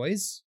weapons of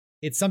choice.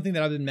 It's something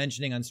that I've been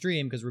mentioning on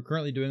stream because we're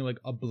currently doing like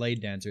a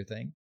Blade Dancer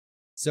thing.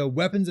 So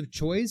weapons of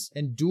choice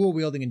and dual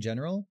wielding in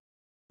general.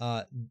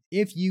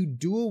 If you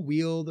dual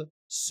wield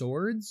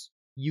swords,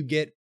 you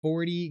get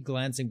 40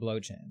 glancing blow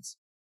chance.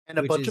 And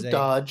a bunch of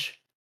dodge.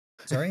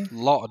 Sorry? A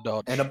lot of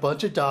dodge. And a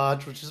bunch of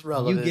dodge, which is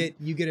relevant.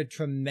 You get a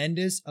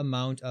tremendous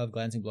amount of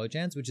glancing blow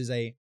chance, which is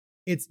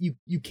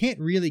you can't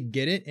really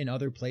get it in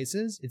other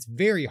places. It's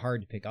very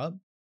hard to pick up.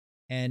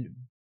 And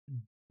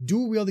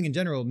dual wielding in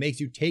general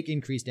makes you take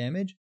increased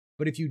damage,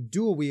 but if you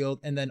dual wield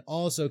and then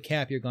also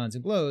cap your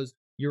glancing blows,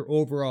 you're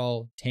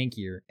overall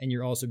tankier, and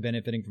you're also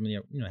benefiting from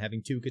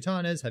having 2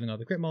 katanas, having all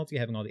the crit multi,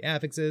 having all the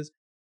affixes,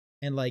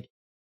 and like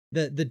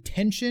the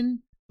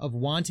tension of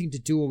wanting to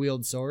dual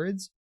wield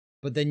swords,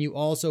 but then you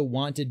also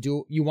want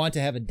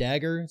to have a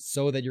dagger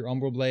so that your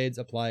Umbral Blades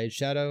apply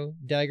shadow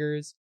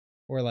daggers,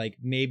 or like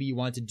maybe you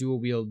want to dual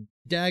wield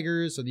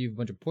daggers so that you have a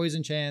bunch of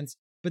poison chance.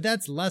 But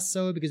that's less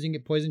so because you can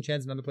get poison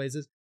chance in other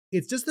places.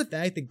 It's just the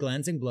fact that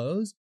glancing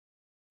blows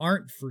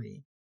aren't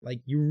free.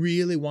 Like you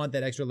really want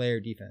that extra layer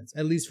of defense.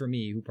 At least for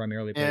me, who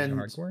primarily plays in And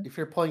hardcore. if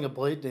you're playing a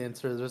Blade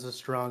Dancer, there's a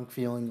strong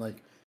feeling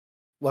like,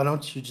 why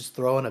don't you just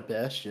throw in a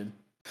Bastion?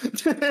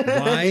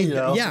 Why? You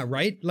know? Yeah,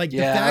 right. Like the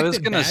Yeah, I fact was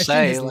that gonna Bastion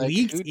say, has like,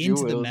 leaked who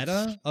into the duels?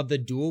 meta of the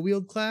dual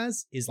wield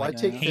class is Why like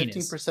take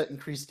heinous. 15%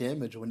 increased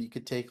damage when you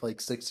could take like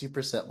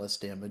 60% less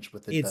damage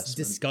with It's investment?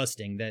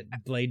 disgusting that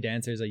Blade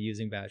Dancers are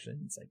using Bastion.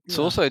 It's like It's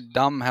ugh. also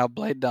dumb how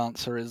Blade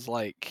Dancer is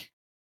like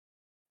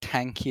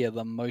tankier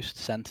than most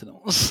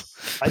Sentinels.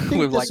 I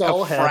think with this like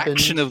all a fraction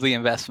happened- of the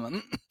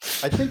investment.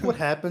 I think what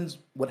happened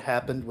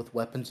with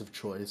weapons of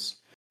choice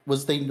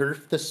was they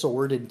nerfed the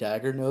sword and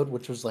dagger node,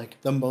 which was like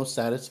the most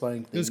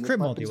satisfying thing. It was with crit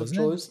multi, weapons of wasn't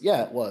it? choice.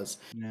 Yeah, it was.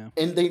 Yeah.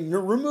 And they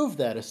removed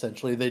that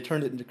essentially. They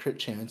turned it into crit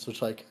chance,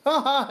 which like,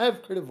 haha, I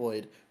have crit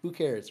avoid. Who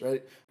cares,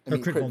 right? Or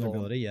crit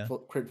vulnerability, yeah.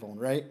 Crit vuln,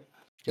 right?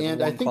 Yeah, the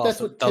And I one think class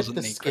that's what that tipped doesn't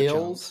the need crit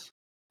scales. chance.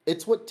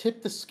 It's what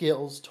tipped the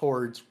scales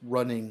towards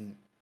running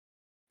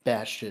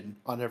Bastion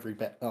on every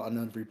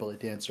Blade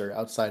Dancer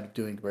outside of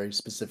doing very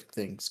specific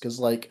things. Because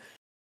like,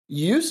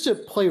 you used to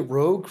play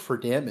Rogue for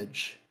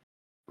damage,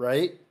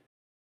 right?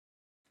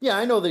 Yeah,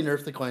 I know they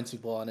nerfed the glancing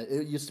blow on it.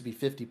 It used to be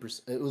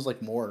 50%. It was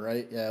like more,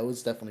 right? Yeah, it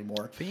was definitely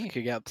more. I think you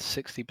could get up to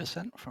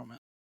 60% from it.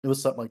 It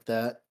was something like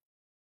that.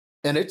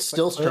 And it's It's like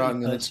still 30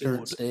 strong in per its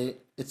current sword.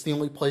 state. It's the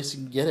only place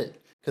you can get it.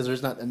 Because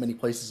there's not that many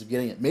places of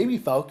getting it. Maybe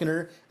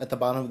Falconer at the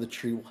bottom of the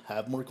tree will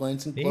have more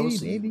glancing blows,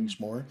 so you can reach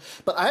more.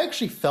 But I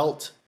actually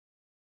felt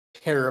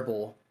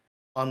terrible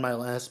on my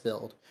last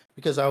build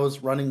because I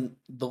was running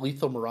the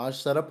Lethal Mirage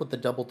setup with the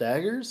double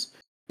daggers,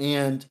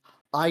 and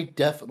I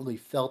definitely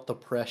felt the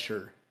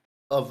pressure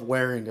of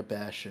wearing a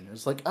Bastion.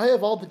 It's like, I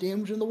have all the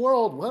damage in the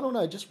world. Why don't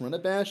I just run a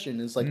Bastion?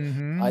 It's like,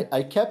 Mhm.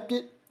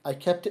 I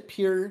kept it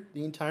pure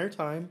the entire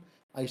time.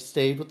 I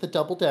stayed with the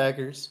double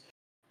daggers,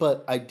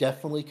 but I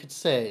definitely could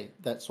say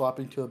that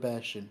swapping to a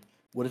Bastion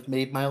would have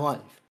made my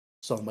life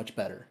so much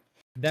better.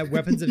 That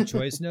weapons of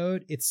choice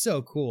node, it's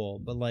so cool.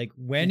 But like,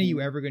 when are you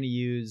Mhm. ever going to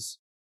use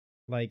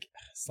like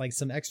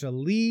some extra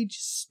leech,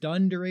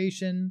 stun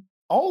duration?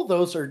 All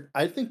those are,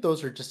 I think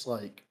those are just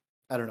like,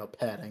 I don't know,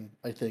 padding.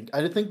 I think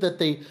that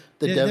the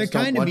They're devs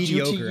don't kinda want you to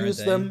mediocre, aren't use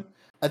they? them.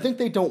 I think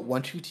they don't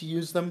want you to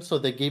use them, so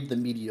they gave the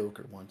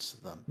mediocre ones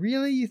to them.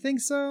 Really, you think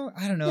so?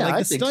 I don't know. Yeah, like I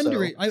the think stun so.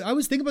 duration. I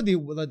was thinking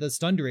about the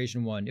stun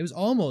duration one. It was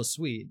almost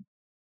sweet.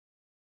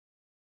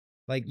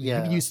 Like you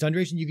Yeah. could use stun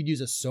duration. You could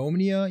use a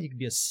Somnia. You could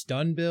be a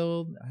stun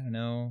build. I don't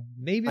know.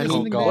 Maybe I there's mean, Oh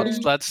something god, there.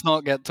 let's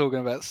not get talking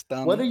about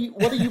stun. What are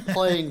you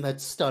playing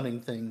that's stunning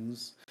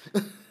things? I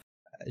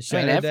mean,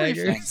 Shadow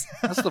everything. daggers.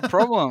 That's the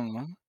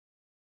problem.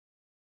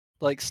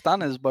 Like,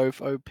 stun is both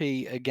OP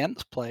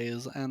against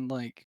players and,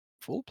 like,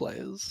 for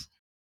players.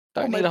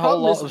 Well, Don't my need a whole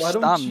problem lot is, of why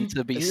don't you, stun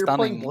to be when you're playing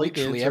stunning Blade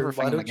literally Dancer,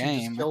 everything why in the don't you just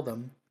game. kill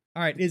them?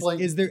 All right. You're playing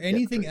Is there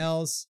anything different.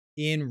 else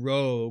in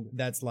Rogue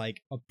that's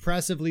like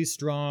oppressively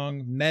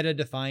strong, meta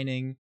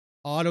defining,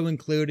 auto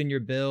include in your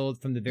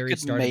build from the You very could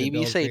start of the maybe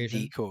build say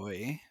creation?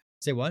 decoy,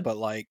 Say what? but,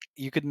 like,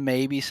 you could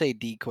maybe say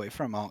decoy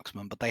for a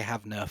marksman, but they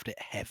have nerfed it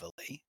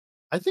heavily.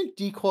 I think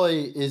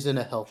decoy is in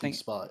a healthy think-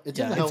 spot. It's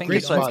Yeah, in a I healthy think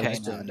it's spot. okay I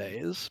still need.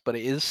 nowadays, but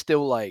it is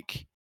still,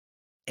 like,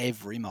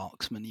 every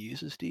marksman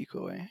uses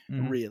decoy,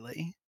 Mhm.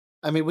 really.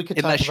 I mean, we could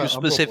talk Unless you about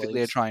Umbral specifically are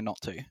Blades. trying not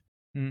to.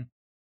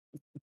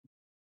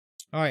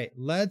 All right,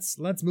 let's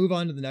move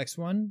on to the next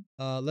one.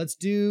 Let's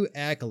do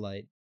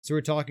Acolyte. So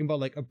we're talking about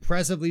like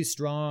oppressively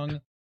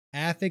strong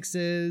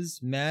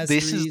affixes,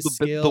 masteries, This is the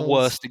skills.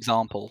 worst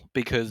example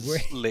because Where-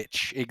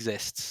 Lich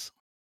exists.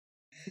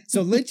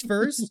 So Lich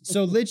first.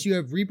 So Lich, you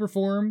have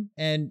Reperform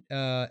and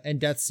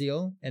Death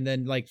Seal, and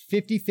then like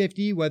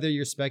 50-50 whether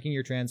you're speccing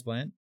your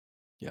transplant.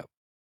 Yep.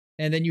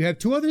 And then you have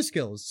two other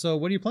skills. So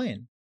what are you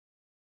playing?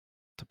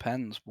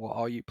 Depends. What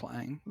are you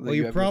playing? Well,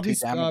 You you're have your probably two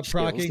damage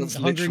skills, proccing that's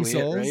Hungering literally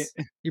it, Souls.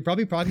 right? You're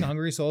probably proccing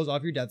Hungry Souls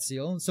off your Death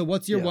Seal. So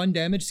what's your Yeah. one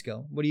damage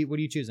skill? What are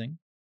you choosing?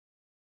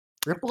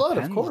 Rip Blood,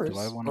 of Depends, course. Do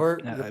I want Or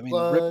to? Rip I mean,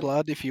 Blood. Rip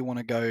Blood if you want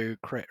to go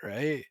crit,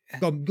 right?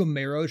 Go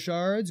Marrow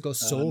Shards. Go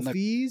Soul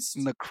Feast.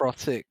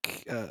 Necrotic.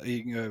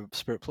 You can go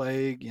Spirit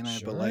Plague. You know,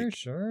 Sure, but like,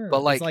 sure. but,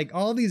 It's like, like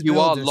all these you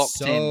builds are are locked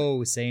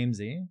so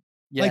samey.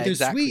 yeah, Like they're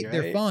exactly, sweet,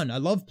 they're right? fun. I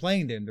love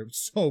playing them. They're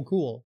so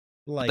cool.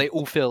 But Like they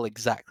all feel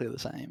exactly the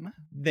same,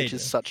 they which do.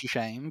 is such a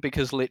shame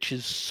because Lich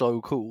is so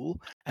cool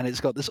and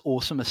it's got this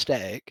awesome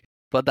aesthetic.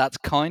 But that's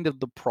kind of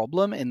the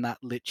problem in that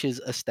Lich's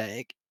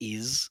aesthetic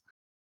is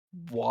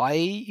why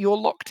you're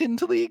locked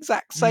into the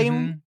exact same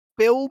Mhm.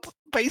 build To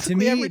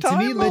basically every me,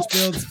 time. Lich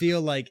builds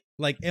feel like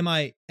am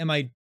I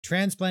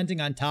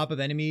transplanting on top of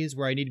enemies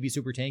where I need to be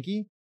super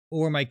tanky,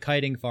 or am I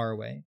kiting far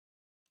away?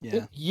 Yeah,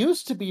 It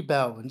used to be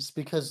balanced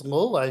because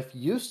low life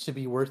used to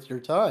be worth your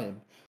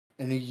time.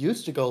 And you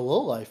used to go low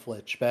life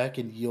Lich back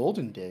in the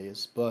olden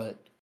days,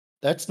 but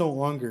that's no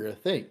longer a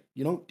thing.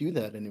 You don't do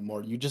that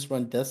anymore. You just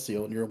run Death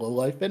Seal and you're low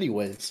life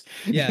anyways.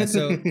 Yeah,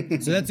 so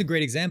that's a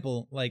great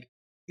example. Like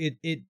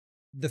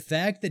the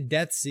fact that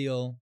Death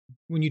Seal,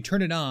 when you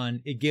turn it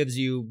on, it gives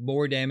you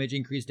more damage,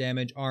 increased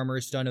damage,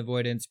 armor, stun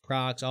avoidance,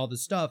 procs, all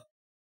this stuff.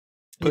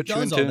 put you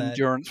does into all that.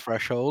 endurance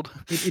threshold.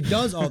 It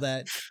does all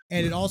that,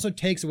 and it also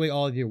takes away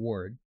all of your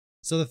ward.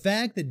 So the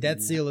fact that Death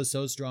Yeah. Seal is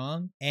so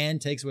strong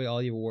and takes away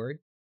all your ward,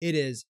 it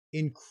is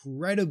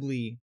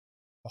incredibly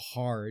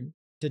hard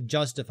to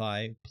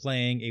justify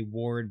playing a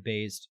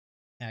ward-based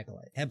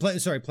acolyte.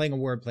 Playing a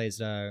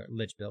ward-based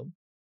lich build.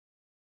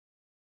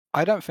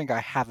 I don't think I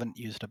haven't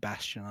used a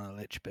Bastion on a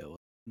Lich build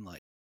in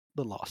like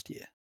the last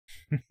year.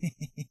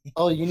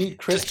 Oh, you need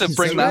Just to Chris's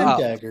bring so that Rune up.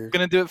 Dagger. I'm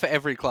gonna do it for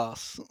every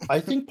class.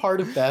 I think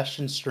part of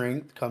Bastion's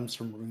strength comes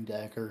from Rune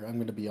Dagger. I'm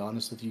going to be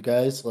honest with you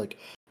guys. Like,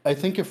 I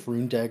think if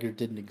Rune Dagger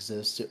didn't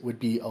exist, it would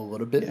be a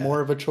little bit Yeah.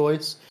 more of a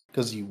choice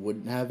because you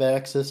wouldn't have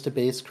access to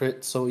base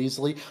crit so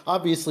easily.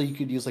 Obviously, you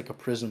could use like a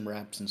Prism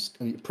Wraps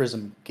and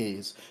Prism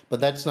Gaze, but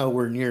that's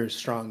nowhere near as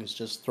strong as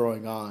just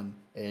throwing on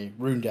a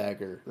Rune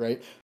Dagger,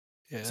 right?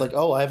 Yeah. It's like,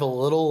 oh, I have a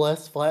little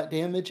less flat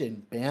damage,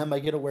 and bam, I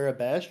get to wear a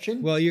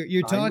Bastion. Well, you're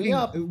Sign me talking.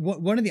 up.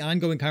 One of the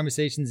ongoing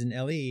conversations in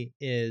LE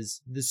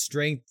is the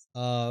strength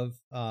of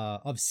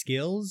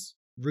skills,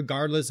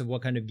 regardless of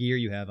what kind of gear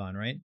you have on.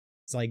 Right?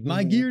 It's like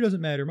my Mhm. gear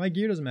doesn't matter. My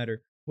gear doesn't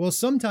matter. Well,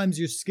 sometimes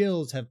your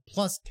skills have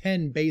plus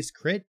 10 base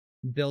crit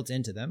built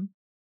into them.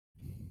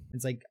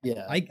 It's like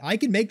Yeah. I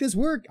can make this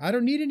work. I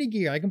don't need any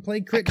gear. I can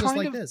play crit just kind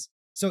like of- this.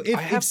 So if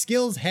have-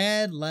 skills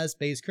had less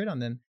base crit on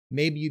them,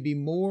 maybe you'd be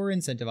more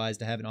incentivized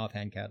to have an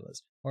offhand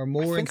catalyst, or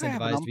more think I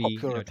have an incentivized to be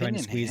unpopular trying to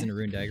opinion squeeze here. in a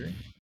rune dagger.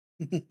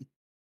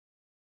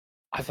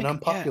 Have an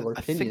unpopular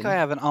I think opinion. I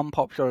have an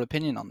unpopular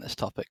opinion on this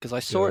topic because I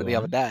saw it Go the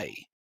other on.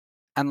 day,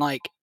 and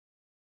like,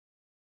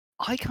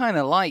 I kind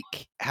of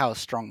like how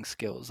strong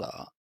skills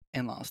are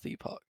in Last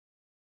Epoch.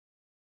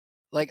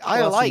 Like,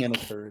 I Blessing and a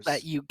like curse.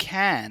 that you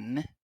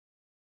can.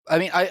 I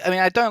mean,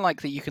 I don't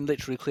like that you can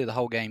literally clear the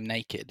whole game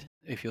naked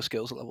if your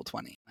skills are level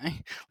 20. Eh?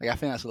 Like, I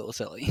think that's a little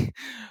silly.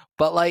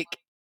 But like,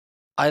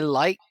 I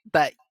like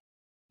that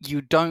you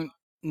don't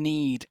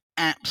need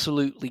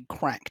absolutely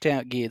cracked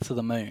out gear to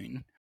the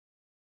moon,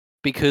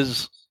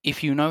 because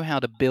if you know how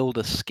to build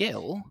a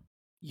skill,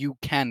 you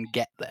can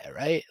get there,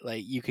 right?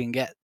 Like, you can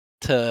get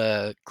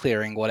to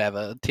clearing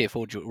whatever tier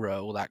 4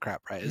 row, all that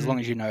crap, right? As long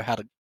as you know how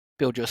to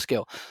build your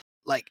skill.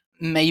 Like,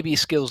 maybe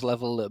skills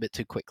level a little bit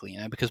too quickly,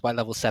 because by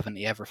level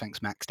 70 everything's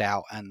maxed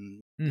out,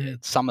 and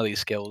some of these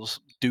skills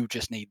do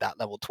just need that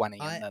level 20.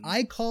 And then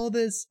I call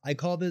this got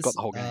the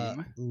whole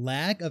game.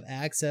 lack of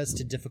access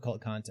to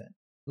difficult content.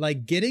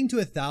 Like getting to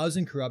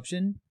 1,000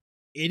 corruption,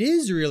 it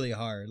is really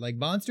hard. Like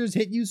monsters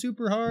hit you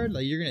super hard,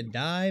 like you're gonna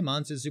die.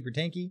 Monsters super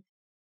tanky.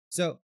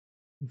 So,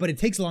 but it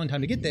takes a long time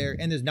to get there,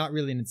 and there's not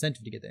really an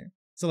incentive to get there.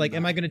 So, like,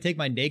 am I gonna take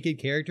my naked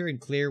character and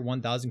clear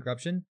 1,000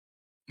 corruption?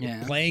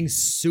 Yeah. Playing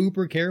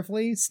super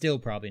carefully, still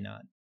probably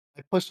not.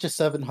 I pushed to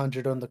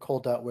 700 on the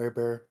Cold Out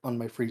Werebear on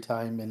my free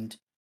time, and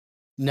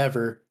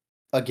never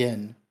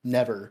again,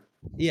 never.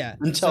 Yeah.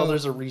 Until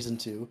there's a reason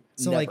to.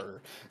 So,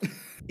 never.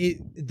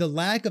 The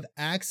lack of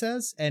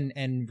access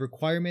and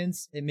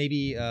requirements, it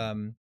maybe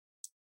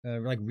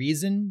like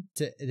reason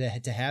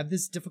to have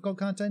this difficult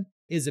content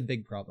is a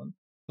big problem.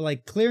 But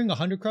like clearing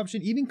 100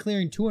 corruption, even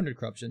clearing 200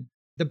 corruption,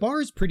 the bar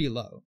is pretty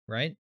low,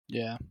 right?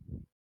 Yeah.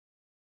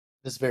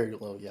 It's very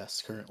low,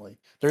 yes, currently.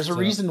 There's a So-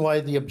 reason why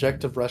the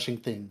objective rushing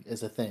thing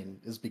is a thing,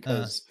 is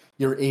because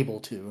you're able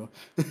to.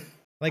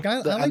 Like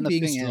I The- like and the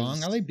being thing strong.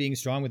 is- I like being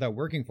strong without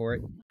working for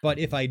it. But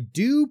if I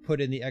do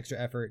put in the extra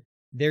effort,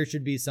 there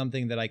should be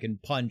something that I can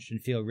punch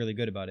and feel really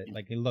good about it.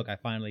 Like, hey, look, I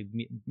finally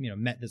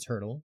met this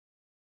hurdle.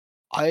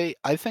 I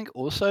think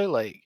also,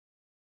 like,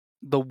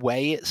 the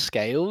way it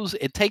scales,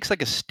 it takes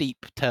like a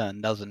steep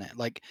turn, doesn't it?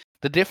 Like,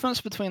 the difference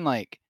between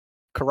like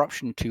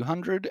corruption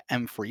 200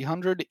 and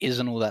 300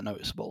 isn't all that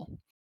noticeable.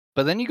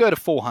 But then you go to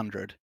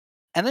 400,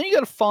 and then you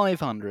go to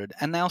 500,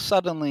 and now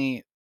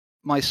suddenly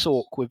my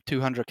Sork with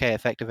 200k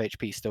effective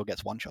HP still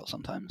gets one shot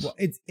sometimes. Well,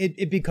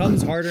 it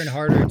becomes harder and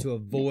harder to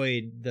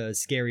avoid the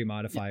scary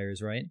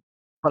modifiers, right?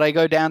 But I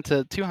go down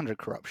to 200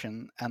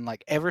 corruption, and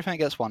like everything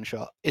gets one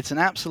shot. It's an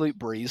absolute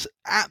breeze.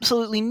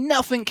 Absolutely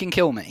nothing can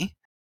kill me.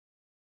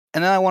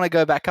 And then I want to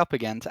go back up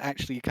again to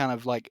actually kind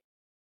of like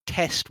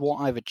test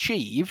what I've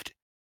achieved,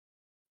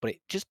 but it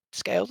just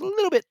scales a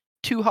little bit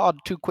too hard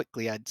too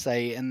quickly, I'd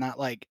say. And that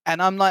like,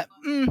 and I'm like,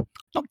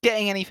 not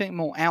getting anything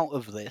more out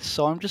of this,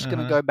 so I'm just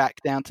gonna go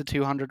back down to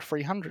 200,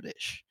 300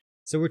 ish.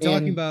 So we're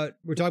talking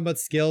about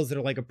skills that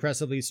are like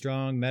oppressively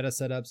strong meta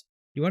setups.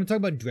 You want to talk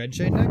about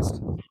Dreadshade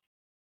next?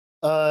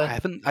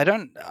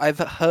 I've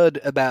heard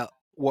about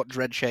what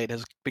Dreadshade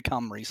has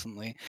become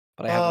recently,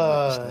 but I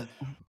haven't witnessed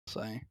it.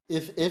 So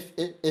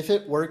if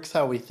it works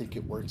how we think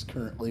it works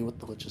currently with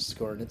the Lich's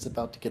score, and it's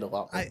about to get a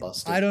lot more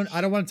busted. I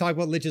don't want to talk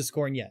about Lich's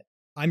scoring yet.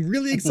 I'm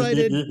really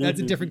excited.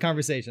 That's a different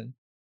conversation.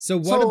 So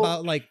what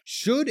about like,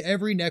 should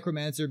every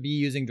necromancer be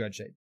using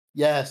Dreadshade?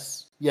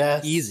 Yes.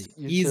 Easy.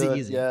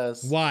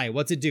 Yes. Why?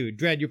 What's it do?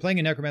 Dread, you're playing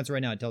a necromancer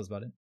right now. Tell us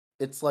about it.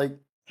 It's like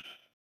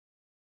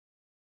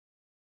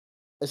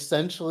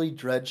essentially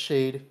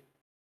Dreadshade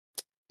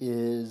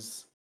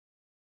is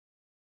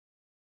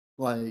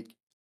like,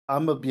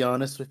 I'm gonna be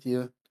honest with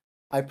you.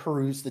 I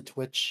peruse the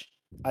Twitch.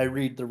 I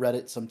read the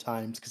Reddit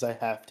sometimes because I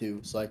have to,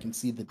 so I can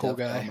see the Cool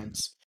dev guy.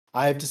 comments.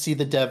 I have to see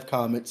the dev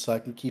comments so I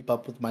can keep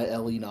up with my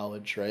LE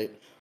knowledge, right?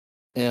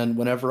 And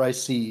whenever I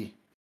see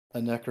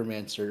a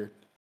necromancer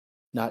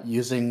not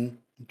using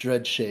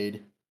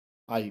Dreadshade,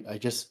 I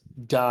just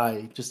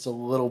die just a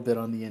little bit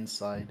on the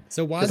inside.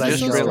 So why is I it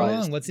just so realized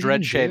strong? What's it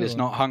even Dreadshade do? is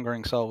not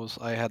Hungering Souls.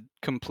 I had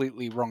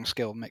completely wrong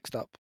skill mixed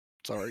up.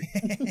 Sorry.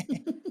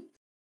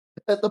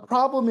 The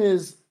problem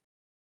is,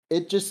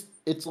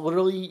 it's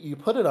literally you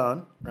put it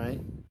on, right?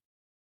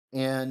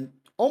 And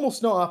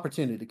almost no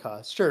opportunity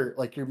cost. Sure,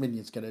 like your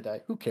minion's gonna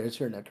die. Who cares?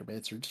 You're a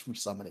necromancer, just from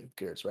summoning,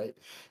 who cares, right?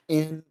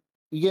 And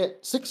you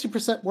get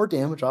 60% more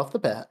damage off the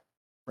bat,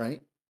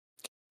 right?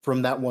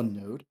 From that one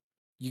node.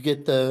 You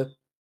get the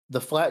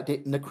flat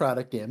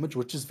necrotic damage,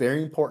 which is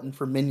very important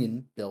for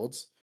minion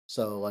builds.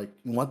 So like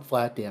you want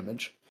flat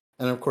damage,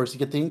 and of course you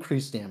get the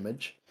increased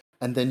damage,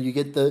 and then you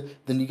get the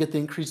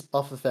increased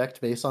buff effect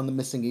based on the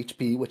missing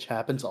HP, which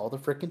happens all the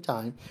freaking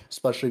time,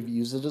 especially if you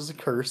use it as a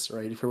curse,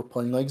 right? If you're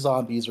playing like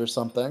zombies or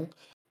something.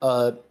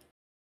 Uh,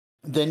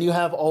 then you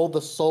have all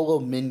the solo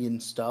minion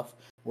stuff,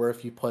 where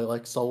if you play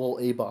like solo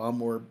A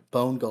bomb or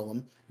Bone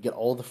Golem, you get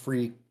all the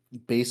free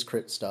base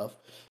crit stuff.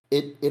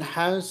 It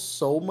has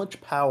so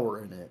much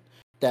power in it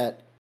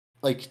that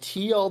like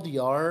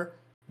TLDR,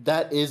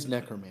 that is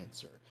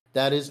Necromancer.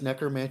 That is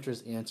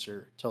Necromancer's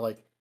answer to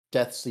like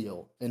Death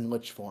Seal in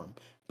Lich form.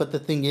 But the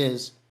thing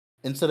is,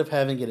 instead of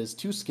having it as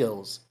two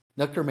skills,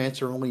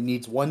 Necromancer only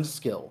needs one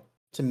skill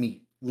to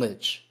meet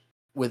Lich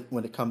with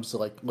when it comes to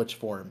like Lich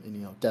form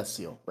and Death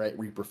Seal, right?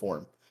 Reaper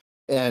form.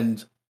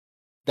 And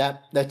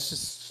that's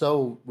just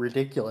so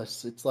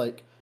ridiculous. It's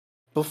like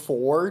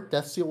before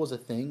Death Seal was a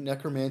thing,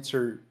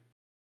 Necromancer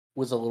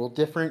was a little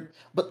different.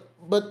 But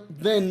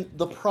then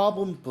the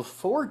problem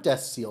before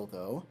Death Seal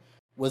though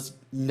was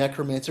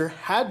Necromancer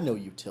had no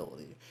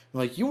utility.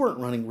 Like you weren't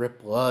running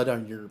Rip Blood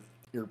on your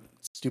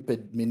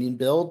stupid minion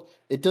build.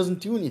 It doesn't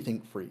do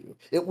anything for you.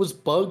 It was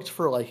bugged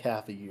for like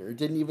half a year. It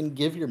didn't even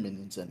give your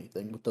minions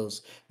anything with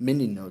those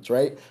minion nodes,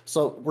 right?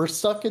 So we're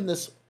stuck in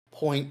this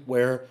point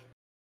where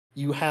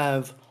you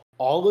have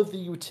all of the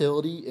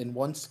utility in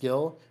one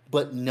skill,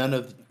 but none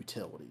of the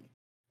utility.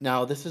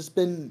 Now this has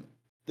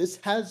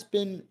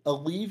been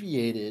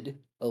alleviated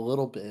a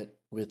little bit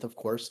with, of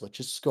course,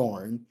 Lich's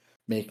Scorn,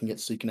 making it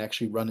so you can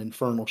actually run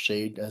Infernal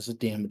Shade as a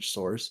damage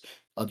source,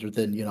 other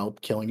than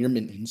killing your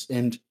minions,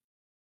 and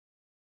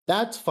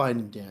that's fine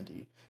and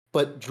dandy.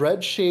 But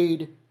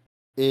Dreadshade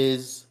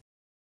is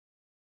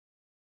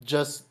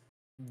just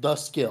the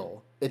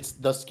skill. It's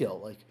the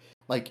skill.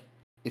 Like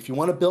if you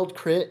want to build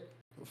crit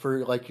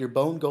for like your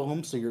Bone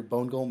Golem, so your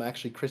Bone Golem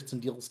actually crits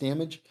and deals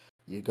damage,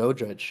 you go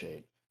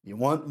Dreadshade. You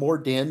want more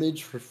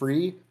damage for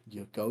free,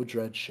 you go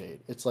Dreadshade.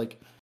 It's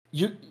like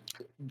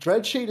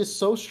Dreadshade is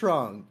so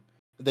strong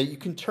that you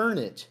can turn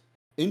it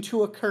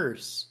into a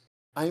curse.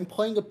 I'm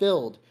playing a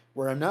build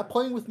where I'm not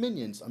playing with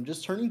minions. I'm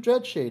just turning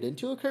Dreadshade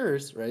into a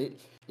curse, right?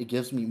 It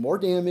gives me more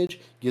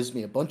damage, gives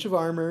me a bunch of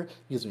armor,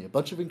 gives me a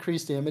bunch of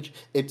increased damage.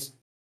 It's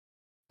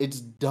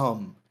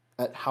dumb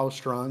at how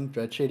strong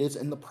Dreadshade is,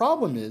 and the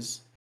problem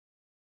is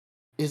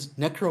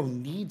Necro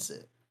needs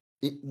it.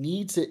 It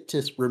needs it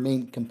to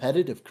remain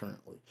competitive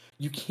currently.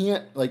 You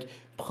can't like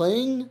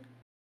playing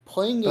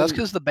But that's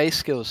because the base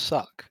skills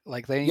suck.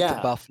 Like they need to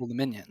Yeah. buff all the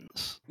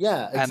minions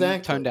Yeah, and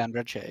exactly. tone down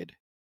Dreadshade.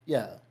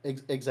 Yeah,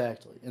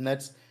 exactly. And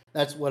that's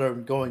what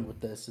I'm going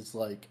with this. Is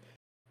like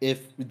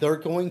if they're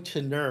going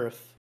to nerf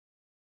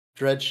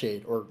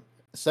Dreadshade, or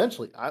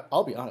essentially,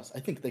 I'll be honest, I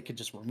think they could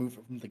just remove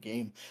it from the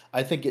game.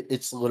 I think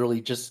it's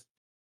literally just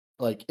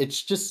like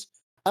it's just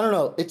I don't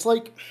know. It's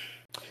like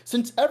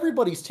since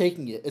everybody's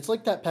taking it, it's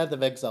like that Path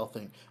of Exile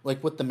thing,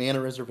 like with the mana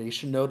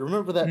reservation node.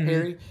 Remember that,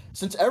 Perry?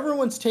 Since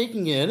everyone's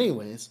taking it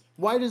anyways,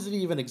 why does it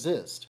even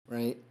exist,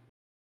 right?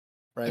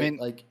 Right? I mean,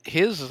 like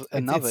here's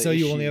another it's so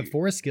you only have issue.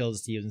 4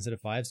 skills to use instead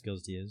of 5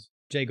 skills to use.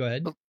 Jay, go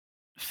ahead.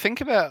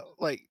 Think about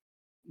like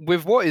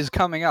with what is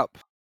coming up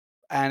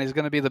and is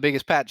going to be the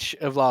biggest patch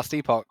of Last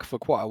Epoch for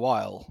quite a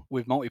while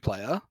with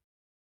multiplayer.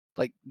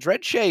 Like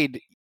Dreadshade,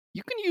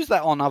 you can use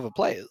that on other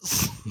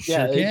players. You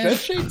yeah, sure can.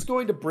 Dreadshade's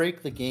going to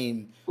break the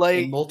game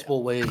Like in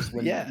multiple ways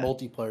when yeah.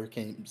 multiplayer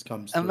games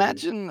comes through.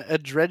 Imagine a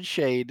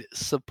Dreadshade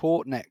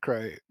support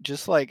necro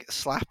just like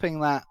slapping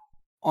that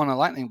on a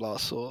lightning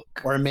blast sword.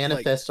 Or a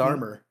manifest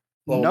armor.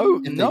 Well,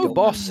 if they no don't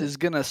boss have it. is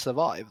gonna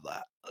survive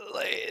that.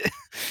 Like,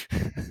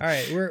 All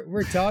right,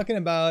 we're talking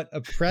about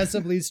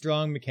oppressively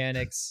strong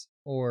mechanics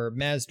or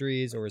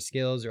masteries or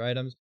skills or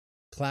items,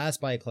 class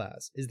by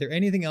class. Is there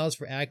anything else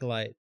for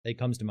Acolyte that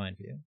comes to mind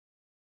for you?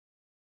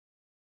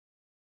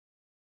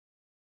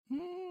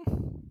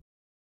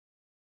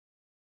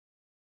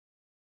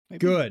 maybe.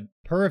 Good.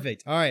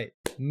 Perfect. All right.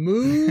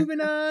 Moving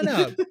on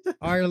up.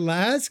 Our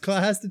last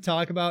class to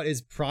talk about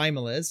is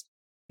Primalist.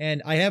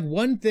 And I have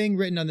one thing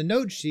written on the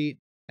note sheet,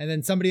 and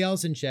then somebody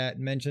else in chat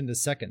mentioned a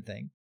second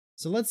thing.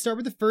 So let's start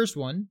with the first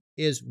one,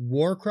 is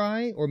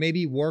Warcry, or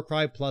maybe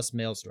Warcry plus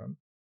Maelstrom.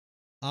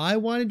 I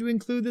wanted to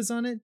include this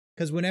on it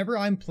because whenever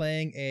I'm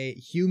playing a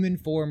human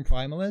form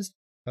Primalist,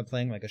 if I'm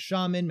playing like a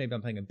Shaman, maybe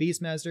I'm playing a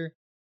Beastmaster,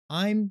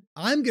 I'm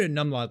gonna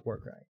numlock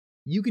Warcry.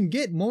 You can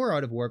get more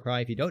out of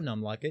Warcry if you don't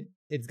numlock it.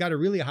 It's got a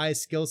really high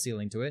skill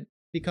ceiling to it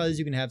because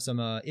you can have some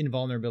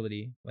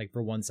invulnerability like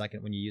for 1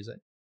 second when you use it.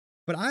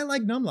 But I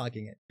like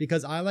numlocking it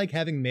because I like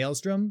having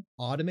Maelstrom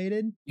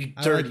automated. You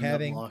I dirty like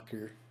having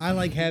numlocker. I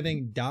like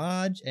having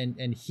dodge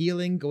and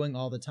healing going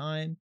all the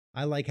time.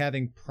 I like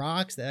having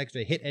procs that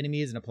actually hit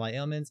enemies and apply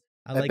ailments.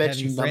 I like bet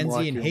you having frenzy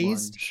numlock and your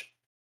haste. lunge.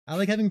 I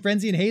like having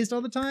frenzy and haste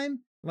all the time.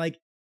 Like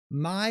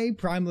my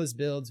Primalist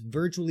builds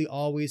virtually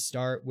always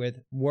start with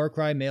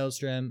Warcry,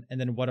 Maelstrom, and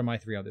then what are my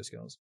 3 other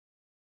skills?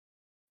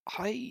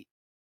 I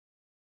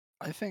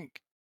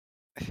think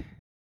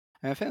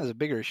I think there's a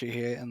bigger issue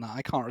here in that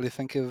I can't really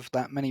think of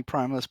that many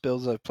Primalist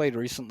builds I've played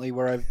recently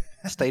where I've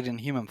stayed in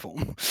human form.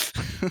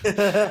 You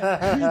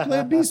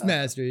play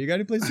Beastmaster. You got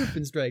to play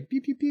Serpent Strike.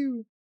 Pew pew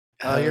pew.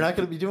 You're not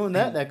going to be doing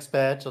that next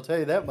patch. I'll tell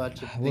you that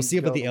much. We'll see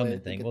about the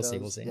ailment thing. We'll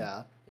see.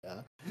 Yeah.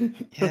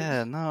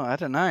 Yeah, no, I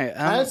don't know.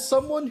 As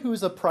someone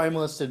who's a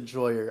Primalist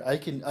enjoyer, I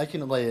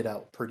can lay it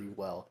out pretty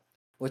well.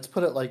 Let's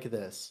put it like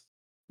this: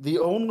 the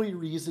only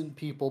reason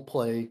people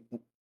play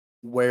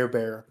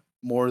Werebear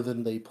more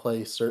than they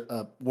play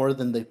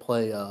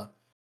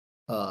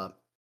what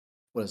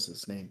is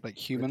his name? Like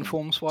human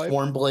form swipe?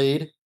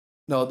 Swarmblade.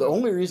 No, the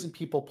only reason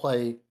people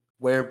play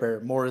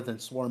Werebear more than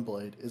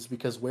Swarmblade is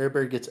because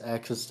Werebear gets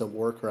access to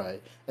Warcry,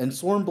 and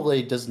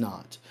Swarmblade does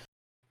not.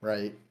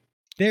 Right?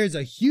 There's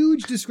a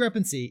huge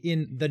discrepancy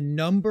in the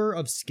number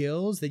of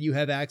skills that you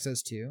have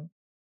access to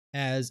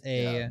as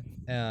a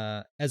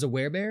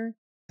Werebear,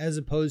 as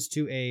opposed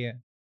to a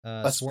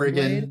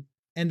Spriggan,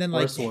 and then or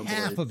a like Swarmblade.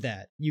 half of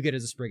that you get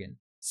as a Spriggan.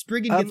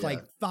 Spriggan gets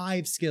like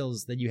 5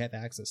 skills that you have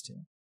access to.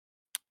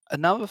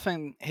 Another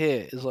thing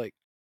here is like,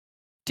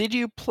 did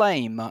you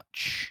play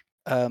much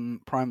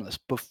Primalist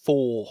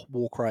before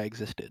Warcry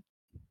existed?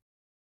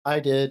 I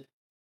did.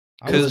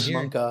 I wasn't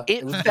here. Monka.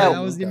 It was felt-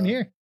 I wasn't even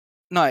here.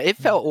 No, it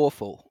felt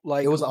awful.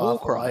 Like It was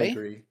awful. I Warcry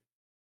agree.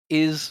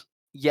 is,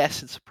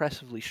 yes, it's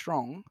oppressively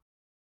strong,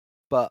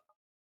 but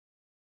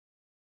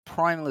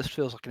Primalist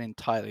feels like an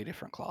entirely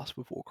different class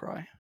with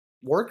Warcry.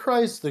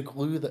 Warcry is the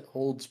glue that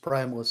holds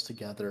Primalist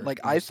together. Like,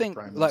 and I keeps think,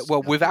 Primalist like,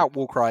 well, together. without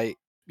Warcry,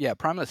 yeah,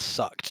 Primalist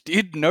sucked,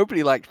 dude.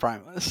 Nobody liked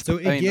Primalist. So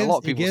I mean, a lot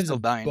of it people gives still a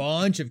don't.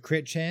 bunch of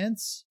crit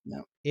chance.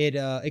 Yep.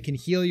 It can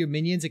heal your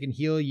minions. It can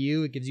heal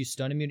you. It gives you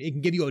stun immunity. It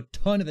can give you a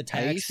ton of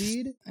attack Haste.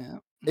 speed. Yeah.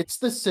 It's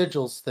the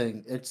sigils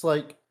thing. It's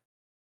like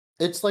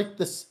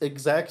this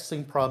exact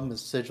same problem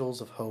as Sigils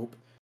of Hope,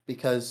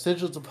 because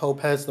Sigils of Hope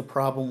has the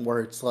problem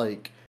where it's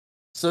like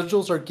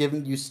sigils are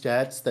giving you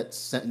stats that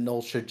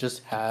Sentinel should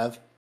just have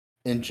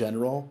in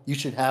general. You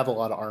should have a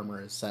lot of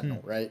armor as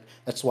Sentinel, right?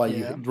 That's why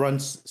Yeah. you run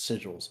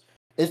sigils.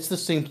 It's the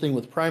same thing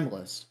with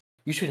Primalist.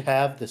 You should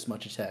have this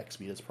much attack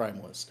speed as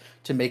Primalist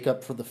to make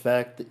up for the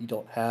fact that you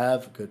don't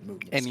have good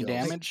movement Any skills.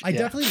 damage? I Yeah.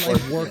 definitely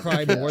like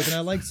Warcry more than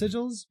I like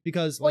Sigils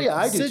because like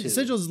I do too.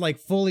 Sigils is like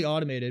fully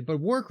automated, but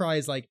Warcry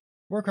is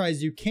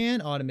you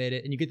can automate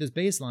it and you get this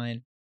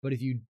baseline, but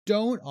if you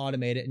don't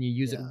automate it and you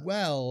use it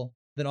well,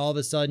 then all of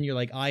a sudden you're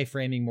like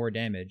iframing more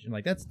damage, and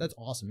like that's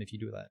awesome if you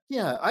do that.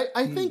 Yeah,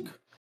 I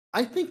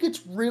think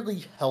it's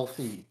really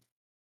healthy.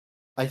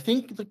 I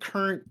think the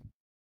current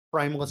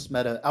Primalist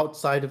meta,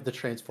 outside of the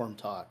transform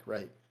talk,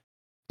 right,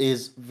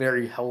 is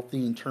very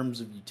healthy in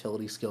terms of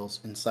utility skills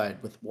inside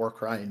with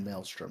Warcry and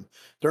Maelstrom.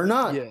 They're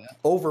not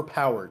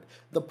overpowered.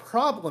 The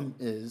problem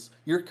is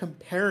you're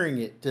comparing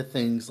it to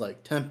things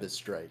like Tempest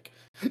Strike.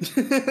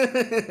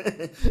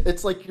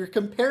 It's like you're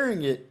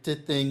comparing it to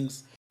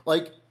things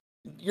like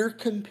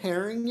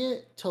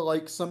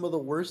some of the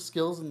worst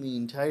skills in the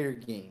entire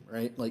game,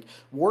 right? Like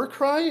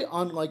Warcry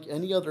on like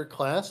any other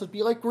class would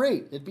be like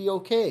great, it'd be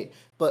okay.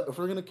 But if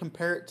we're gonna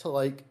compare it to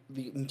like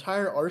the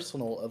entire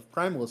arsenal of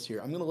Primalists here,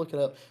 I'm gonna look it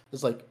up.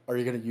 It's like, are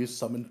you gonna use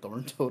Summon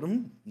Thorn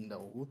Totem?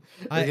 No.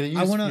 Are you gonna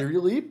use Fury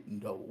Leap?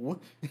 No.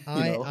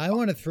 I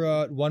want to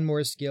throw out one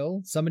more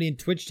skill. Somebody in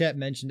Twitch chat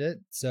mentioned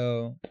it.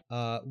 So,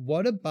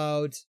 what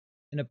about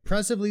an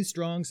oppressively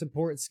strong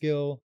support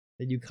skill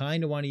that you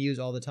kind of want to use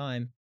all the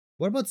time?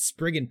 What about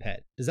Spriggan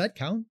Pet? Does that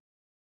count?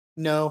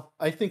 No,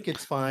 I think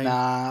it's fine.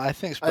 Nah, I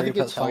think Spriggan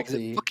Pet's fine because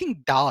it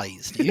fucking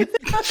dies, dude.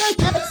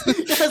 yes,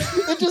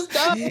 it just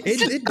dies.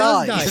 It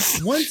does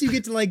die. Once you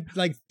get to like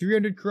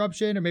 300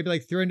 corruption or maybe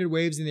like 300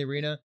 waves in the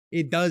arena,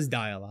 it does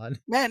die a lot.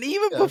 Man,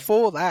 even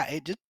before that,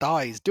 it just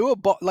dies. Do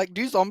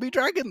Zombie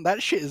Dragon.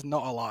 That shit is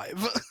not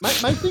alive.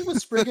 my thing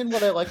with Spriggan,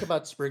 what I like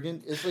about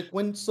Spriggan is like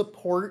when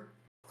support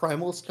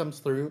Primalist comes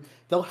through,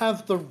 they'll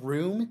have the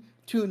room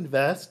to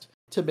invest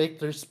to make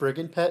their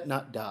Spriggan Pet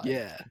not die.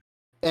 Yeah.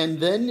 And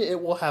then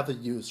it will have a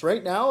use.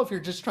 Right now, if you're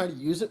just trying to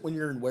use it when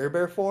you're in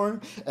Werebear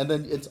form, and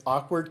then it's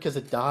awkward because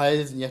it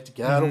dies and you have to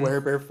get out of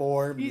Werebear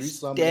form,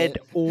 He's resummon dead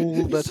it. all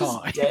the He's just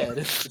time.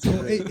 dead. So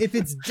if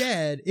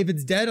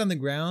it's dead on the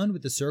ground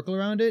with the circle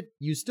around it,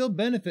 you still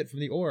benefit from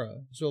the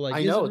aura. So like,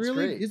 I know,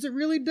 is it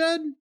really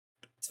dead?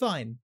 It's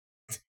fine.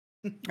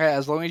 Yeah,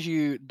 as long as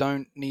you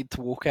don't need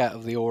to walk out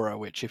of the aura,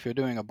 which if you're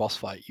doing a boss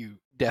fight, you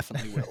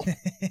definitely will.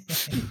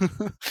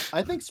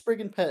 I think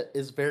Spriggan Pet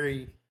is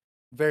very,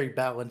 very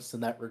balanced in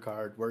that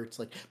regard, where it's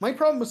like, my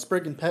problem with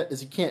Spriggan Pet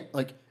is you can't,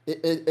 like,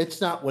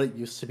 it's not what it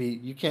used to be.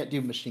 You can't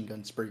do Machine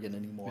Gun Spriggan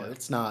anymore. Yeah.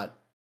 It's not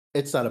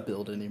It's not a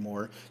build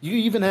anymore. You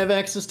even have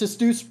access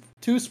to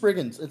two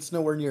Spriggans. It's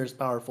nowhere near as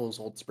powerful as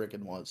old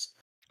Spriggan was.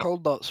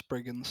 Cold Dot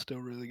Spriggan's still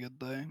really good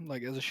though,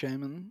 like as a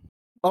shaman.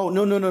 Oh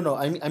no.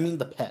 I mean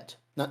the pet,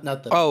 not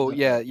the. Oh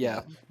the,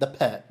 yeah. The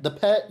pet. The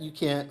pet. You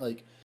can't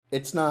like.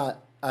 It's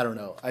not. I don't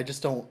know. I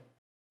just don't.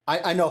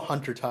 I know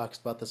Hunter talks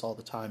about this all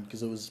the time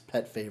because it was his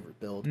pet favorite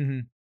build,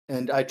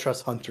 and I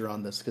trust Hunter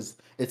on this because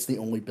it's the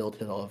only build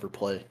he'll ever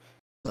play.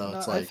 So No,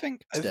 it's like I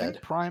think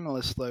dead.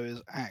 Primalist though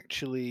is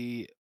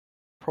actually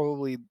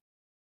probably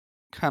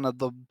kind of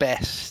the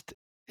best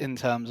in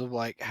terms of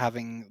like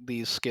having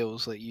these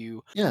skills that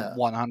you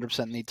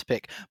 100% need to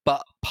pick.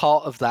 But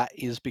part of that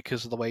is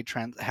because of the way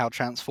how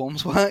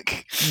transforms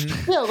work.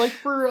 Yeah, like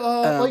for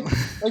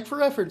like for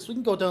reference, we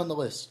can go down the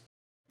list.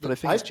 But I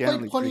think I've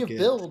played plenty of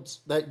builds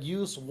that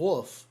use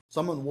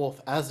summon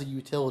wolf as a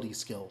utility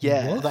skill.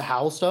 Yeah, the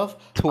howl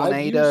stuff,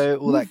 tornado,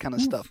 all that kind of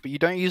stuff. But you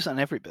don't use it on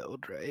every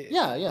build, right?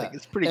 Yeah. Like,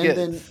 it's pretty good.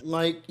 And then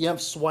like you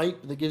have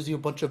swipe that gives you a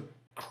bunch of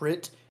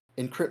crit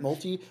and crit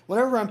multi.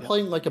 Whenever I'm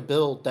playing like a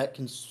build that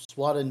can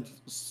slot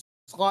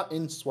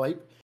in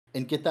swipe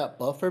and get that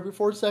buff every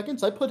 4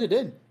 seconds, I put it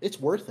in. It's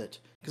worth it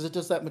because it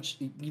does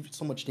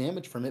so much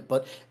damage from it.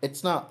 But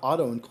it's not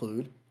auto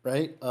include,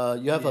 right?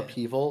 You have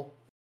upheaval.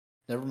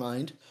 Never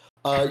mind.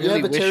 I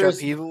really wish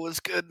Upheaval was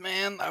good,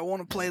 man. I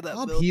want to play that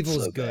build.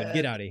 Upheaval's so good. bad.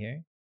 Get out of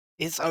here.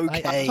 It's okay.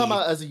 I'm talking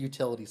about as a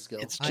utility skill.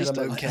 It's just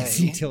okay. As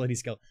a utility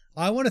skill.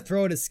 I want to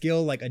throw out a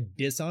skill like a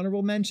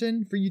dishonorable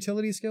mention for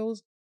utility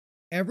skills.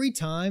 Every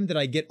time that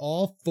I get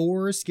all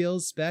 4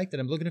 skills spec'd and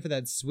I'm looking for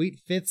that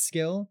sweet 5th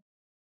skill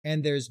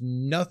and there's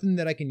nothing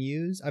that I can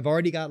use, I've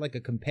already got like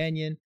a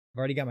companion, I've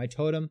already got my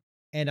totem,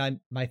 and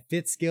my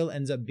 5th skill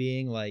ends up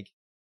being like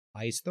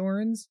Ice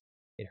Thorns.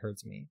 It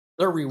hurts me.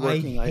 They're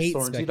reworking Ice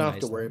Thorns. You don't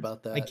have to worry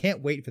about that. I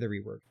can't wait for the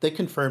rework. They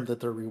confirmed that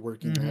they're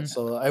reworking that,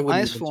 so I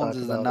wouldn't Ice even Thorns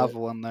talk is about another it.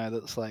 one though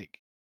that's like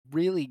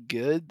really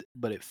good,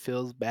 but it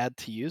feels bad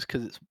to use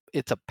because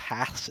it's a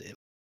passive,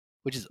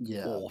 which is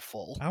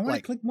awful. I want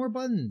to click more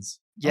buttons.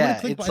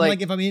 Yeah, it's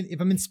like if I'm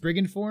in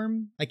Spriggan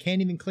form, I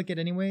can't even click it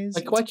anyways.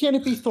 Like, why can't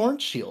it be Thorn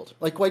Shield?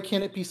 Like, why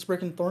can't it be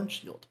Spriggan Thorn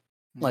Shield?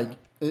 Like,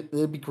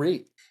 it'd be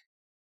great.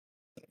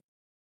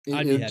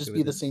 It would just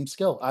be the same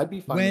skill. I'd be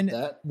fine with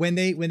that. When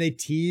they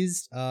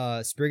teased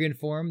Spriggan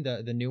form,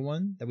 the new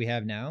one that we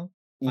have now,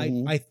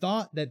 I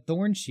thought that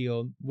Thorn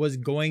Shield was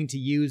going to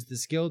use the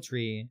skill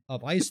tree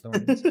of Ice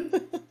Thorns.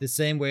 The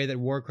same way that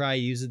Warcry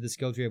uses the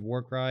skill tree of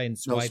Warcry and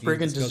Swipe. No,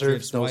 Spriggan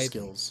deserves no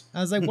skills.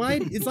 I was like, why?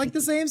 It's like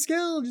the same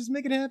skill. Just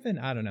make it happen.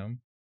 I don't know.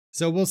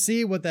 So we'll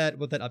see what that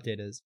update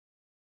is.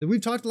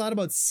 We've talked a lot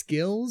about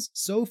skills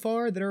so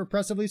far that are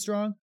oppressively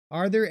strong.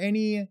 Are there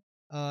any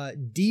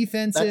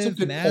defensive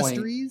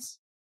masteries?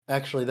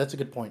 Actually, that's a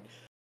good point.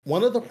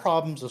 One of the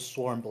problems of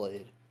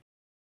Swarmblade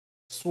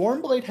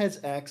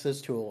has access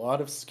to a lot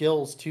of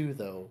skills too,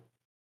 though.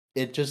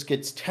 It just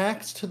gets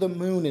taxed to the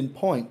moon in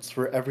points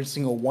for every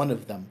single one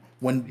of them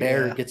when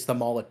Bear gets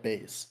them all at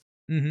base.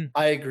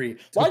 I agree.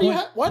 Why do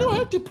I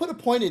have to put a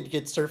point in to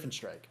get Surf and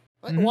Strike?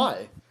 Like,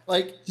 why?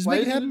 Like, just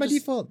make it happen by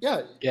default.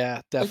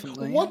 Yeah,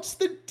 definitely. Like, what's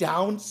the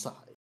downside?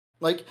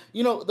 Like,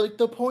 like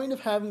the point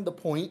of having the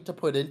point to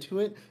put into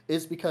it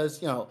is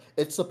because,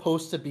 it's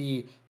supposed to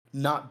be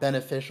not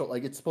beneficial.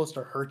 Like, it's supposed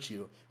to hurt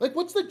you. Like,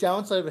 what's the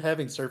downside of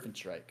having Surf and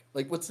Strike?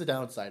 Like, what's the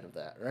downside of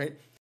that, right?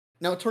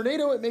 Now,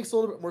 Tornado, it makes a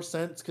little bit more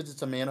sense because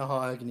it's a mana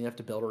hog and you have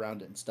to build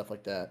around it and stuff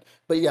like that.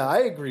 But yeah,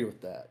 I agree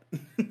with that.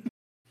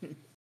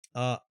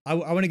 I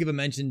want to give a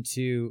mention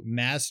to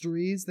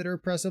masteries that are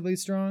oppressively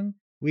strong.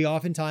 We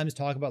oftentimes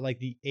talk about like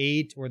the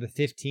 8 or the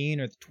 15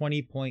 or the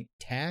 20 point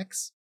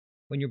tax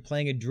when you're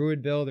playing a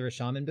druid build or a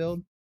shaman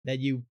build that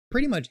you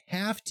pretty much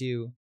have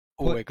to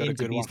put I got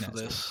into a good one for Beastmaster.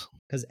 this.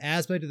 Because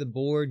aspect of the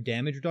board,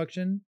 damage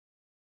reduction,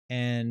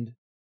 and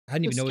I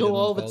didn't even know what the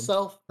all one's of called.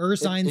 itself.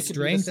 Ursine It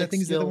Strength, I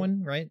think is the other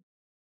one, right?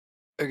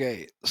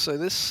 Okay, so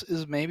this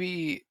is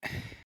maybe...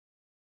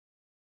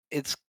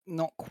 It's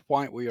not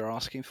quite what you're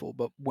asking for,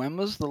 but when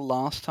was the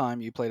last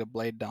time you played a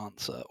Blade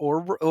Dancer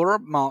or a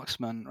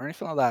Marksman or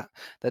anything like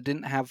that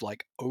didn't have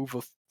like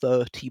over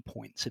 30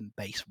 points in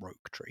base Rogue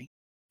Tree?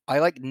 I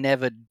like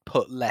never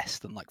put less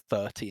than like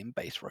 30 in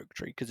base Rogue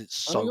Tree because it's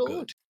so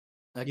good.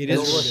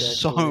 There's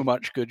so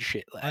much good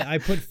shit there. I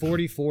put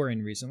 44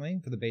 in recently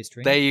for the base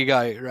tree. There you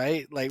go,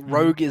 right? Like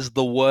Rogue is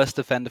the worst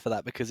offender for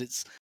that because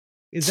it's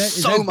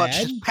so much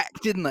just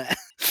packed in there.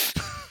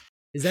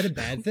 Is that a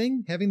bad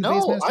thing, having the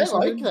base master? I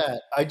like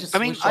that.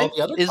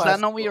 Is that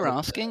not what you're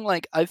asking?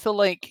 Like, I feel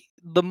like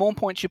the more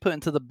points you put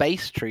into the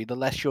base tree, the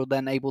less you're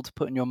then able to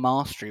put in your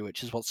mastery,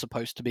 which is what's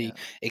supposed to be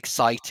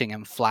exciting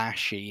and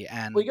flashy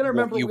and you gotta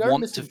remember, you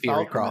want to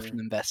theorycraft and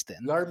invest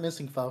in. We are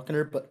missing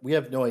Falconer, but we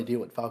have no idea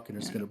what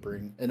Falconer's going to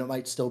bring, and it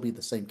might still be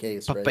the same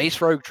case. But right? base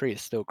Rogue Tree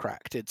is still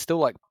cracked. It's still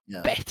like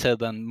better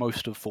than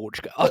most of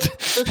Forge Guard.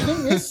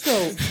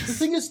 The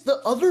thing is, the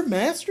other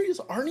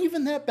masteries aren't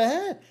even that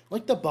bad.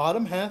 Like the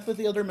bottom half of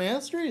the other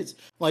masteries,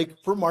 like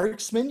for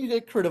Marksman, you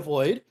get Crit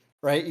Avoid.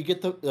 Right, you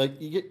get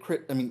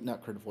crit. I mean,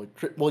 not Crit Avoid.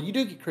 You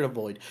do get Crit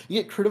Avoid.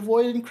 You get Crit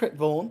Avoid and Crit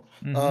Vuln.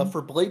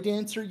 For Blade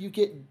Dancer, you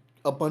get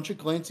a bunch of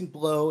glancing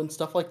blow and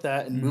stuff like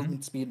that, and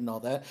movement speed and all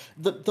that.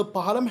 The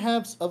bottom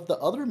halves of the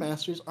other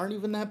masters aren't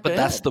even that But bad.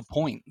 that's the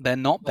point. They're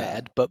not Yeah.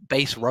 bad, but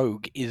base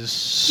rogue is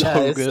so Yeah,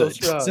 it's so good.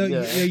 strong. So yeah.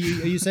 are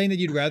you saying that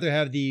you'd rather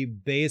have the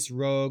base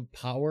rogue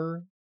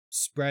power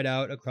spread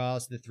out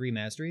across the 3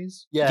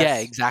 masteries? Yes. Yeah,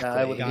 exactly.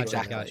 I would Gotcha,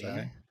 like gotcha. that.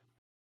 Okay.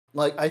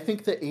 Like, I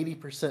think the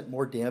 80%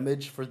 more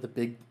damage for the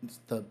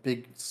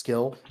big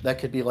skill, that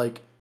could be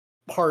like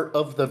part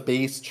of the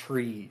base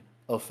tree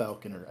of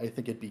Falconer. I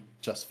think it'd be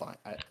just fine.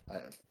 I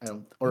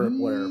don't, or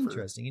whatever.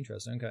 Interesting.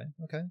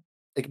 Okay.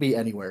 It could be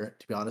anywhere,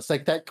 to be honest.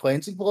 Like that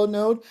glancing blow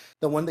node,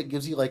 the one that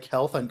gives you like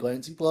health on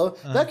glancing blow,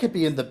 that could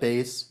be in the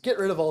base. Get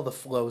rid of all the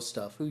flow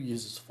stuff. Who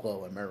uses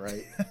flow? Am I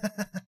right?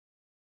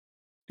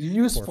 You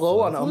use Poor flow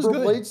on Flow's Umbra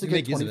good. Blades to You get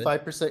make use of it.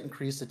 25%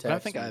 increased attack. I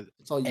don't think I've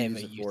That's all you ever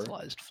use it for.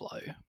 utilized flow.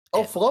 Oh,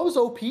 Ever. Flow's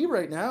OP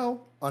right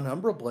now on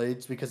Umbra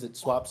Blades because it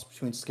swaps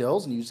between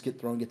skills and you just get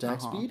throwing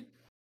attack speed.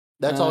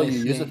 That's all I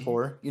you use it see.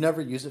 for. You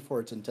never use it for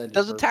its intended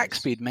Does attack purpose.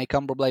 speed make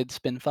Umbra Blade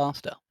spin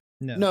faster?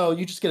 No,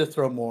 you just get to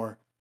throw more.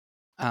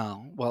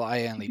 Oh, well,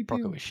 I only Pew, pew, proc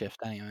it pew. with shift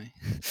anyway.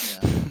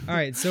 Yeah. All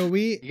right, so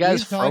You guys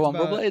we've throw talked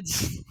Umbra about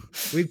Blades?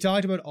 we've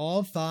talked about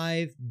all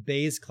 5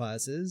 base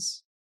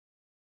classes,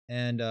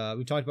 and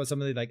we talked about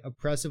some of the like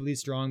oppressively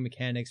strong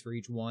mechanics for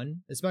each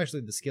one,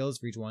 especially the skills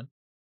for each one.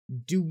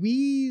 Do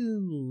we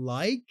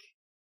like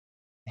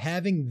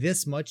having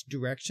this much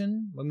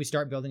direction when we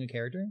start building a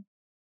character?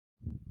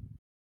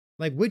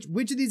 Like which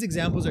of these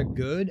examples are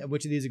good and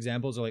which of these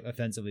examples are like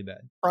offensively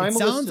bad? Primalist It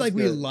sounds is like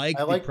we good. like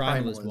I the like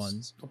Primalist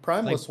ones. The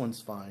Primalist Like- one's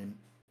fine.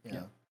 Yeah. I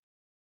feel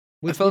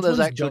Which there's ones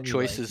actual don't we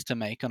like? choices to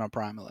make on a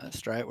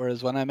Primalist, right?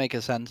 Whereas when I make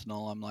a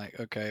Sentinel, I'm like,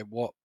 okay,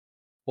 what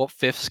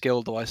 5th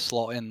skill do I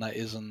slot in that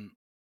isn't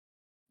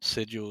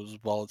Sigils,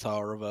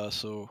 Volatile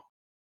Reversal,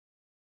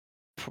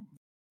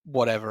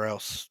 whatever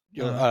else?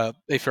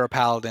 If you're a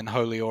Paladin,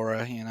 Holy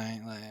Aura, you know,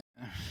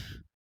 like...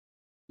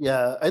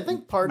 Yeah, I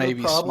think part of the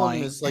Maybe problem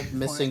Smite. is like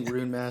missing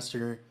Rune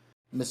Master,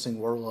 missing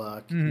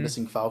Warlock, Mhm.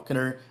 missing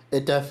Falconer.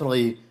 It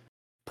definitely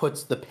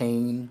puts the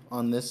pain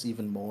on this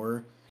even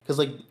more. Because,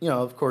 like, you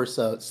know, of course,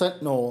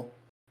 Sentinel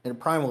and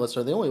Primalist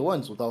are the only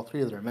ones with all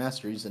 3 of their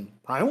masteries, and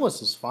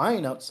Primalist is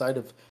fine outside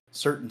of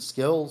certain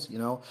skills, you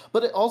know.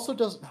 But it also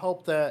doesn't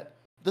help that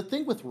the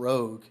thing with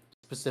Rogue,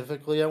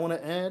 specifically, I want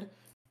to add,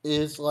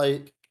 is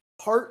like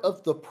part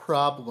of the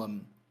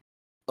problem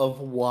of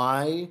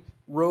why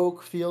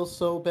Rogue feels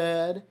so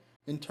bad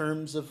in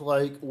terms of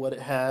like what it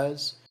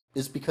has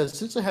is because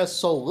since it has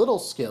so little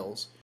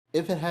skills,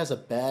 if it has a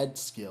bad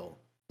skill,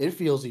 it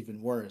feels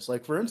even worse.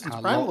 Like for instance,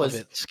 A lot of Primalist,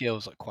 its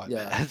skills are quite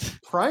yeah, bad.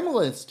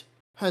 Primalist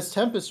has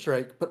Tempest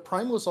Strike, but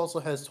Primalist also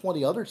has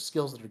 20 other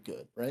skills that are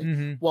good, right?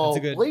 Mhm, While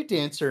that's a good. Blade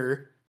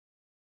Dancer,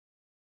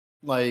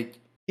 like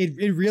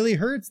It really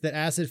hurts that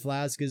Acid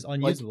Flask is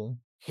unusable.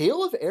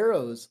 Hail of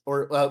Arrows,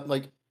 or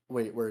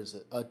wait, where is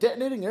it?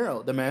 Detonating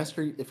Arrow, the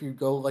mastery. If you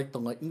go like the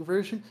lightning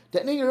version,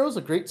 Detonating Arrow is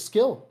a great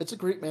skill. It's a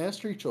great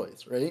mastery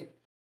choice, right?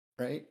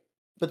 Right.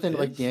 But then It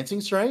like is?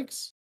 Dancing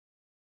Strikes,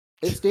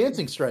 it's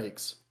Dancing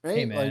Strikes, right?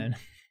 Hey man,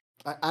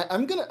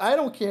 I'm gonna. I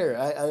don't care.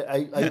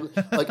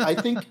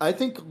 I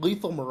think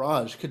Lethal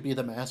Mirage could be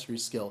the mastery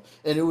skill,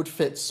 and it would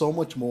fit so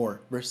much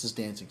more versus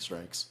Dancing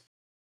Strikes.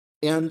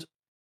 And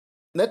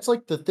that's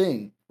like the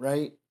thing,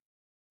 right?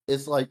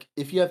 Is like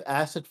if you have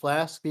Acid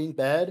Flask being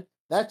bad,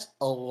 that's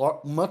a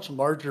much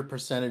larger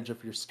percentage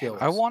of your skills.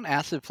 I want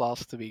Acid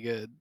Flask to be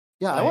good.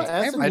 Yeah, I want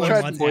Acid everyone Flask.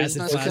 tried wants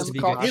Poisonous Acid Flask to be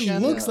good. It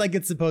Concoction. looks like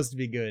it's supposed to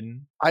be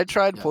good. I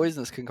tried Yeah.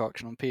 Poisonous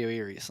Concoction on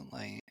POE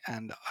recently,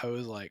 and I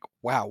was like,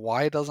 wow,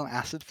 why doesn't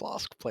Acid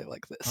Flask play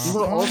like this? You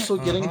were also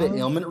getting the Uh-huh.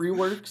 ailment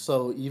rework,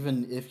 so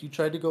even if you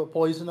tried to go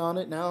poison on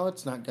it now,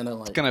 it's not gonna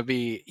like. It's going to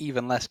be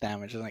even less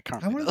damage than it I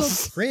currently want to go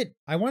does. crit.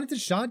 I want it to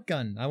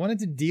shotgun. I want it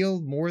to deal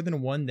more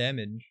than 1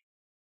 damage.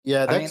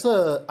 Yeah, I that's I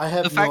The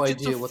have no fact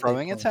it's idea a what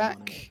throwing they plan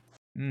on it. attack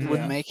Mhm. would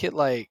Yeah. make it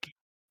like...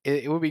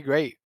 It would be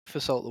great for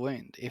Salt the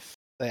Wound if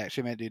they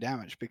actually made it do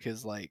damage,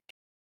 because like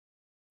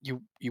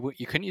you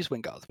couldn't use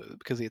Wind Guards with it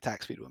because the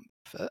attack speed wouldn't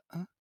fit.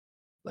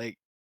 Like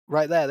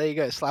right there you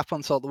go. Slap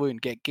on Salt the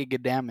Wound, get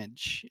giga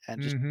damage,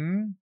 and just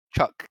Mhm.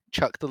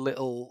 chuck the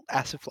little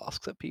acid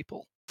flasks at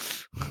people.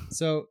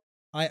 So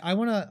I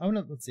wanna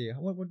let's see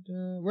what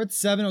we're at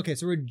 7. Okay,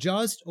 so we're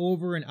just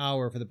over an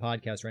hour for the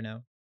podcast right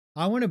now.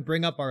 I want to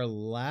bring up our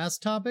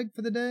last topic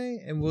for the day,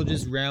 and we'll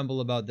just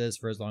ramble about this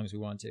for as long as we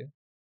want to.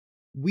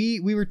 We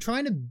were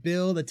trying to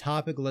build a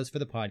topic list for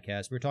the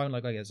podcast. We're talking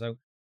like, okay, so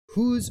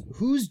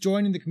who's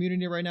joining the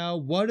community right now?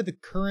 What are the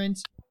current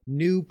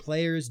new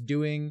players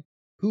doing?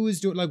 Who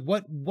is doing like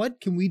what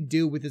can we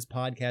do with this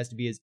podcast to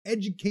be as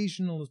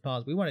educational as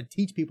possible? We want to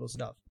teach people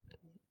stuff.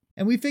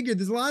 And we figured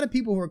there's a lot of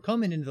people who are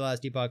coming into the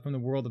Last Epoch from the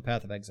world of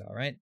Path of Exile,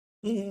 right?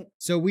 Mhm.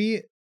 So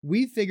we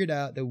figured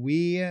out that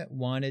we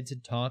wanted to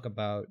talk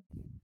about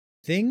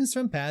things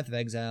from Path of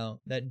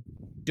Exile that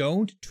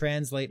don't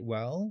translate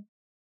well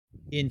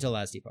into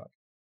Last Epoch.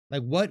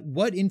 Like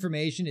what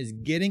information is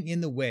getting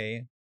in the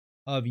way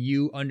of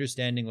you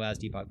understanding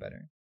Last Epoch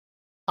better?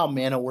 How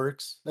mana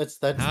works. That's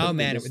How the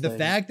mana, biggest the thing.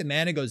 fact that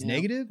mana goes Yeah.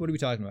 negative? What are we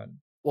talking about?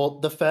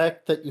 Well, the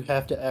fact that you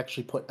have to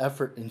actually put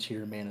effort into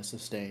your mana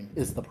sustain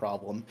is the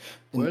problem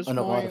in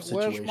a lot of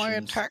situations. Where's my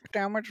attack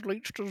damage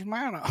leached as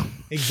mana?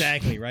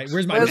 Exactly, right?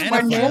 Where's my Where's mana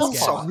my flask mana at?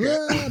 socket?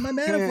 Whoa, my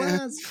mana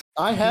flask.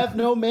 I have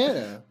no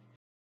mana.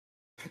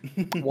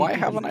 Why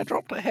haven't I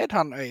dropped a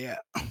headhunter yet?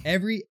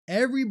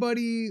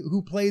 Everybody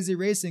who plays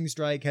Erasing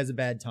Strike has a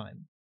bad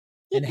time.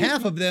 And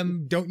half of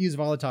them don't use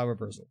volatile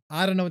reversal.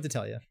 I don't know what to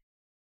tell you.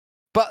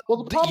 But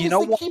Well, the problem you is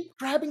know they what? keep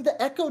grabbing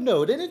the Echo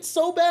Node, and it's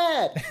so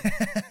bad.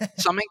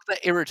 Something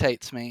that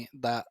irritates me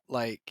that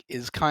like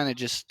is kind of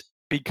just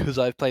because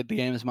I've played the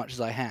game as much as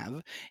I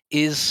have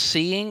is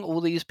seeing all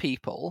these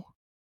people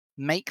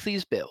make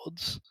these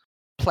builds,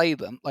 play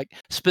them, like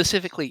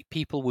specifically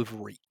people with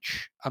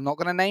reach. I'm not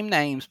going to name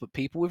names, but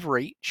people with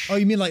reach. Oh,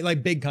 you mean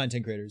like big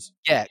content creators?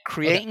 Yeah,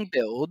 creating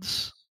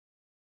builds.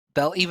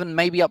 They'll even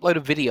maybe upload a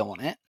video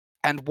on it,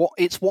 and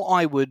it's what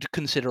I would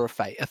consider a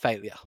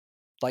failure.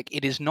 Like,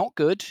 it is not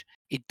good.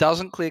 It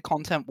doesn't clear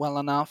content well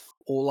enough,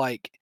 or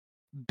like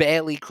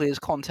barely clears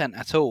content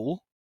at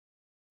all.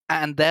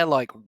 And they're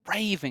like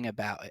raving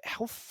about it,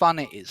 how fun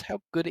it is, how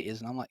good it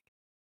is, and I'm like,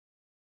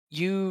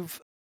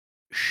 you've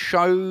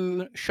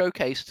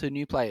showcased to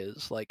new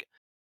players like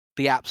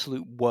the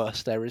absolute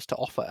worst there is to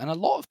offer, and a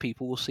lot of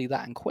people will see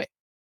that and quit.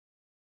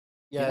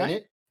 Yeah, You know? and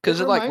it Because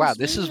they're like, wow, reminds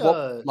this me, is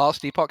what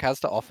Last Epoch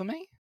has to offer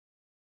me.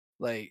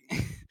 Like,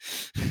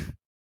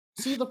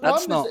 see, the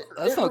that's problem not is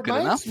that's not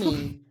good enough.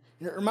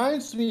 It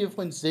reminds me of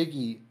when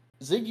Ziggy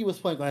was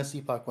playing Last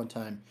Epoch one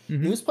time.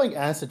 Mhm. He was playing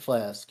Acid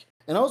Flask,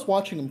 and I was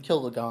watching him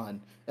kill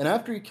Lagan. And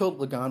after he killed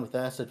Lagan with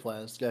Acid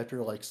Flask,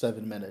 after like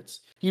 7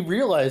 minutes, he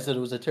realized that it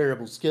was a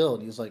terrible skill,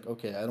 and he was like,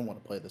 "Okay, I don't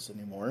want to play this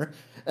anymore."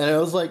 And I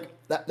was like,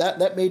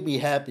 that made me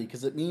happy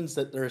because it means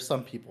that there are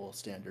some people with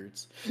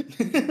standards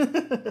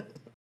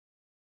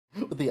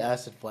with the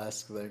Acid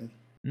Flask thing.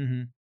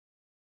 Mm-hmm.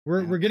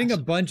 We're getting a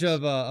bunch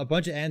of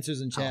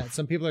answers in chat.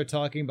 Some people are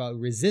talking about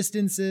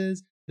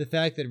resistances, the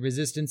fact that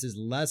resistance is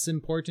less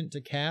important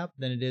to cap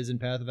than it is in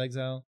Path of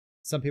Exile.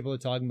 Some people are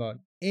talking about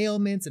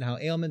ailments and how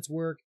ailments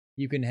work.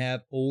 You can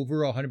have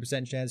over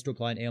 100% chance to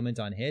apply an ailment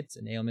on hits,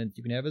 and ailment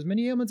you can have as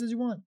many ailments as you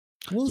want.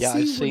 We'll see.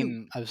 I've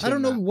seen I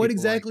don't know that. what People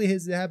exactly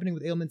is happening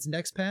with ailments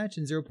next patch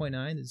in 0.9.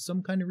 There's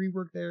some kind of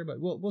rework there, but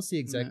we'll see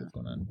exactly what's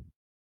going on.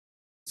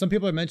 Some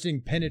people are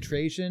mentioning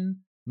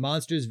penetration.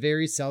 Monsters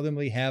very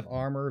seldomly have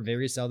armor,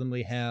 very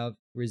seldomly have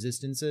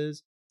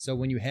resistances. So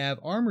when you have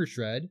armor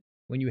shred,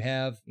 when you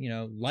have,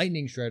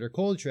 lightning shred or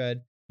cold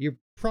shred, you're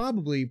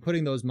probably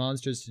putting those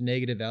monsters to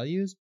negative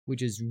values,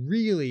 which is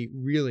really,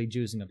 really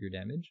juicing up your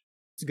damage.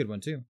 It's a good one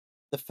too.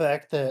 The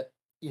fact that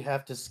you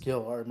have to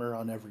skill armor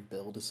on every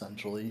build,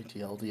 essentially,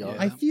 TLDR. Yeah.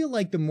 I feel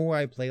like the more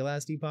I play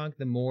Last Epoch,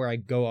 the more I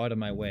go out of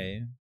my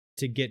way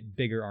to get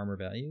bigger armor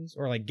values,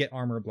 or like get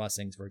armor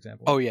blessings, for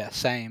example. Oh yeah,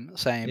 same.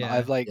 Yeah.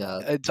 I've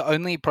it's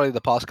only probably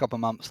the past couple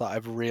of months that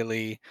I've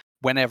really,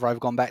 whenever I've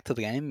gone back to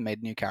the game and made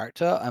a new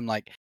character, I'm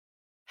like,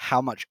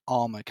 how much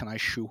armor can I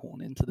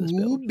shoehorn into this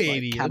build? Ooh,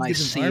 baby, like, can I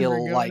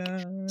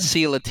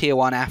seal a tier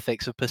 1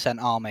 affix of percent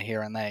armor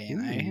here and there? You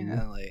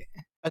know, like,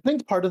 I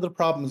think part of the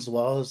problem as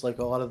well is like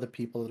a lot of the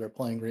people that are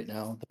playing right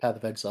now, the Path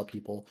of Exile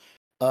people,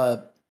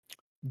 the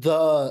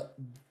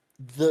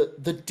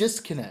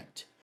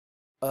disconnect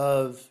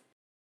of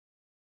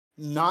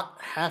not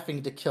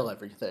having to kill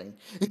everything.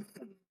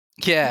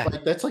 yeah,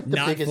 like that's like the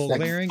Not biggest full thing.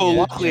 clearing, full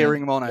yeah.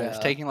 clearing mono. Yeah, It's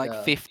taking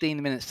like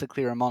 15 minutes to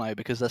clear a mono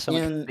because they're so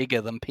much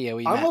bigger than POE.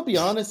 I'm gonna be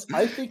honest.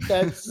 I think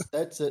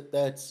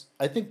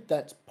I think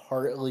that's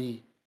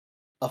partly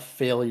a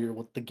failure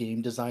with the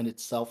game design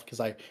itself,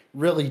 because I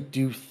really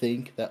do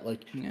think that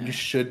you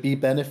should be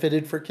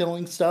benefited for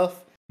killing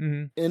stuff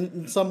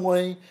in some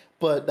way,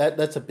 but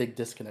that's a big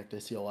disconnect I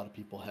see a lot of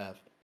people have,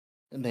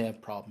 and they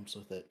have problems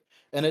with it.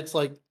 And it's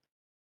like,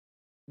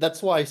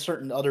 that's why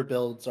certain other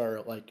builds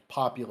are like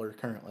popular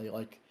currently,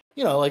 like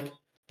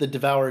the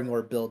Devouring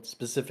Orb build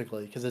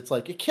specifically, because it's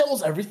like it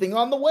kills everything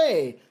on the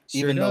way,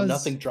 even though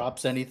nothing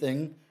drops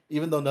anything,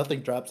 and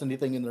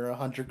they're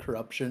 100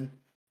 corruption,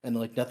 and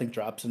like nothing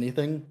drops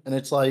anything. And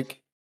it's like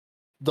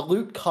the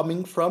loot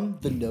coming from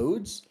the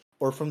nodes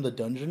or from the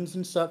dungeons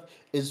and stuff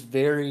is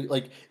very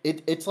like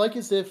it's like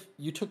as if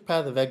you took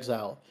Path of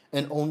Exile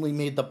and only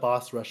made the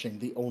boss rushing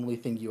the only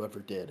thing you ever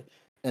did.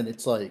 And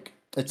it's like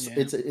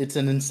it's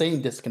an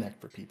insane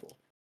disconnect for people.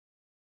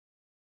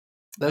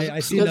 I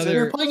see because another.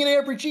 You're playing an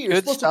RPG. You're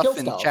supposed to kill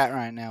in stuff. Chat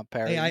right now,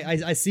 Perry. Hey,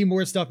 I see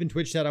more stuff in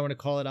Twitch chat. I want to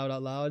call it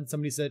out loud.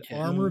 Somebody said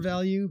armor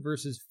value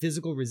versus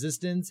physical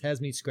resistance has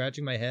me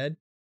scratching my head.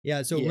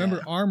 Yeah, so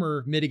remember,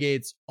 armor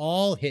mitigates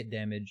all hit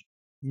damage,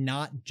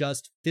 not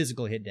just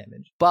physical hit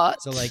damage.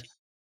 But so like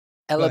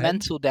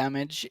elemental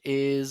damage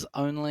is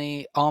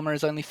only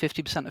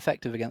 50%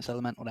 effective against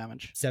elemental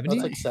damage. 70?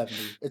 That's like 70.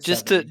 It's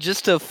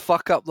just to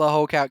fuck up the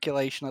whole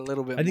calculation a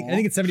little bit more. I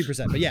think it's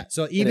 70%. But yeah,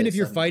 so even if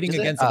you're fighting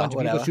against a bunch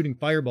of people shooting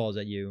fireballs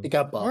at you,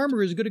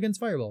 armor is good against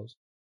fireballs.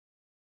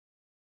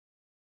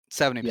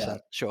 70%,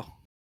 sure.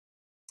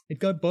 It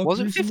got buffed Was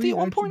it recently. 50 at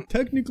one Actually, point?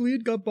 Technically,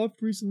 it got buffed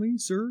recently,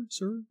 sir.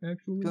 I was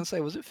Actually, gonna say,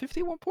 was it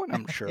 50 at one point?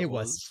 I'm sure It it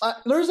was. was.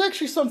 There's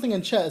actually something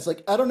in chat. It's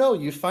like, I don't know.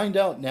 You find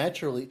out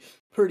naturally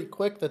pretty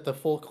quick that the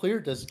full clear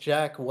does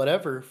jack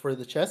whatever for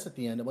the chest at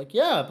the end. I'm like,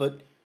 yeah,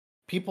 but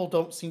people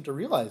don't seem to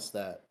realize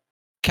that.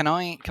 Can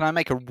I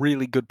make a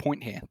really good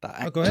point here?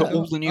 That go to ahead.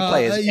 all the new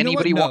players, You know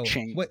what? anybody No.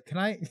 watching, What can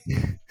I?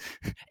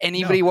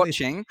 anybody No, please.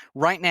 watching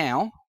right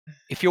now,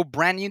 if you're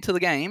brand new to the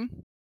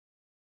game,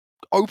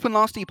 open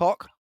Last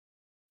Epoch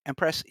and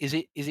press is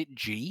it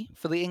G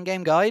for the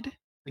in-game guide?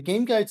 The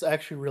game guide's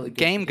actually really The good.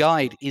 game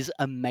guide is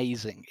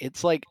amazing.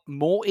 It's like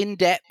more in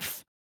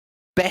depth,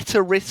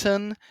 better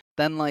written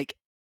than like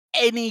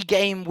any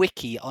game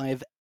wiki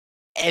I've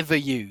ever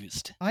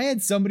used. I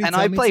had somebody And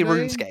tell I me play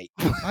today,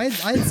 RuneScape. I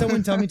had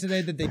someone tell me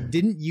today that they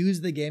didn't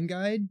use the game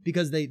guide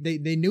because they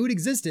knew it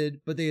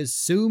existed, but they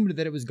assumed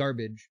that it was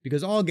garbage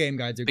because all game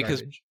guides are Because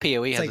garbage.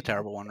 POE It's has a like,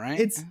 terrible one, right?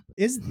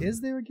 Is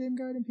there a game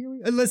guide in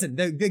POE? Listen,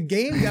 the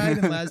game guide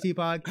in Last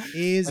Epoch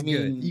is I mean,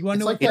 good. You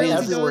want to it's know like what that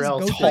frailty everywhere does?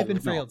 else. Go Top type in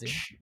notch. frailty.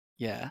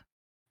 Yeah.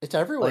 It's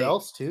everywhere Like-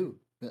 else too.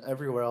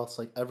 Everywhere else,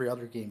 like every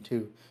other game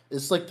too.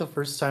 It's like the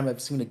first time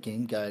I've seen a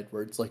game guide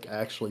where it's like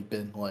actually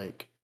been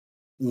like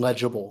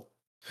legible.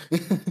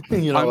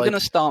 You know, I'm like, gonna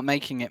start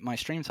making it my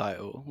stream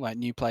title, like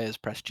new players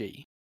press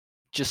G,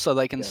 just so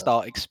they can Yeah.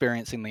 start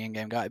experiencing the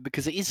in-game guide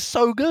because it is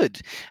so good,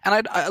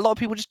 and a lot of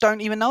people just don't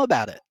even know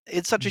about it.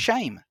 It's such a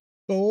shame.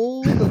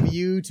 Bold of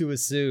you to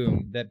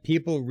assume that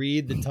people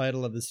read the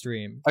title of the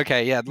stream.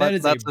 Okay, yeah, That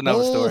is that's a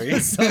another bold story.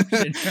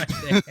 assumption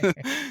right there.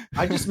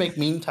 I just make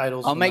meme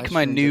titles. I'll for make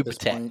my streams at noob this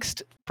point.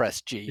 text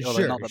press G, although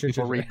Sure, not that sure,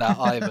 people sure. read that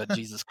either.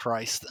 Jesus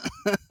Christ.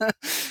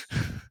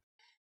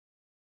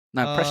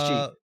 No, press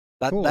G.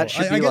 Cool. That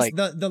should I be guess like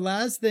the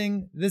last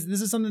thing, this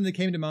is something that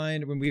came to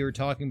mind when we were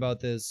talking about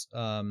this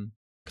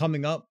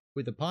coming up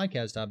with the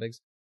podcast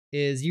topics,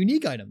 is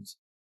unique items.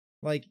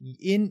 Like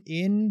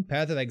in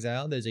Path of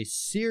Exile, there's a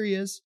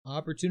serious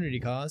opportunity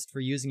cost for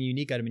using a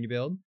unique item in your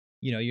build.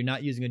 You know, you're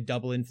not using a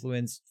double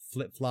influence,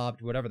 flip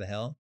flopped, whatever the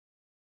hell,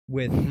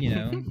 with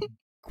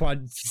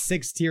quad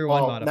 6 tier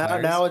 1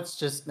 modifiers. now it's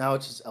just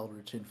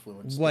Eldritch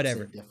influence.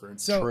 Whatever. Same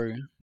difference. So true.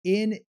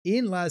 in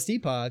Last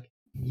Epoch,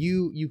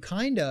 you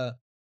kind of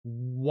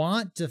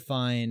want to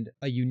find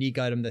a unique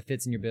item that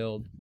fits in your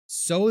build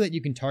so that you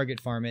can target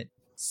farm it,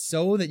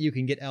 so that you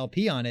can get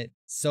LP on it,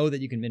 so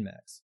that you can min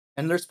max.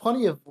 And there's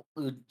plenty of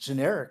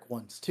generic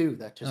ones too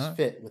that just Uh-huh.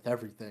 fit with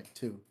everything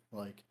too.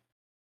 Like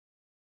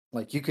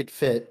you could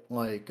fit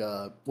like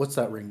what's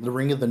that ring? The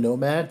ring of the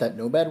nomad, that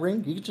nomad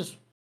ring. You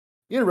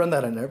can run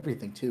that on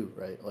everything too,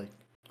 right?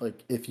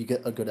 Like if you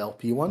get a good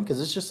LP one, because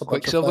it's just a bunch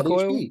of Quicksilver flat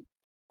coil? HP.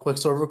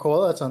 Quicksilver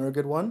coil, that's another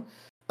good one.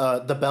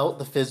 The belt,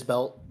 the fizz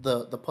belt,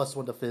 the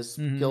 +1 to fizz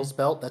Mhm. skills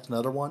belt, that's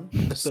another one.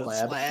 The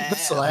slab.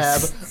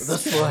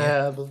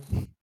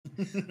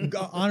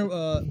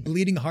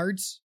 Bleeding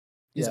Hearts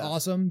is Yeah.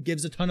 awesome.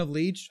 Gives a ton of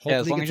leech. Yeah,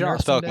 as Hopefully long as gets you're not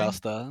a nerfed someday.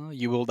 spellcaster,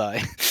 you will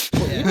die.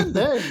 Well, Yeah. even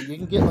then, you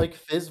can get like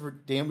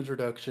damage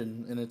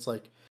reduction, and it's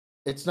like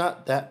it's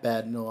not that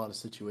bad in a lot of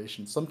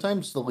situations.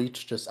 Sometimes the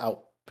leech just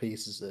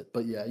outpaces it,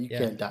 but yeah, you Yeah.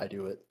 can't die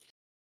to it.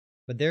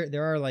 But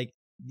there are like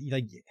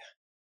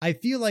I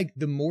feel like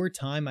the more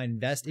time I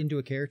invest into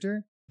a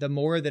character, the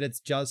more that it's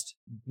just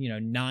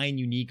 9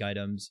 unique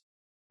items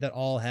that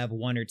all have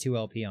 1 or 2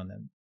 LP on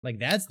them. Like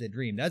that's the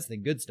dream. That's the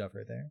good stuff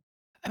right there.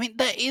 I mean,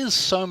 there is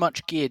so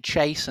much gear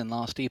chase in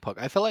Last Epoch.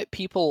 I feel like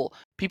people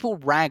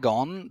rag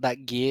on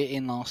that gear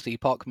in Last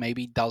Epoch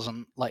maybe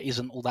isn't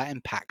all that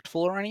impactful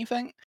or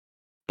anything.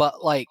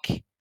 But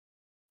like,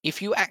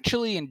 if you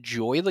actually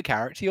enjoy the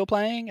character you're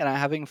playing and are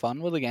having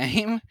fun with the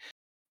game,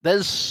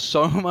 there's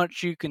so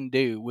much you can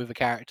do with a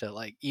character.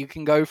 Like, you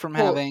can go from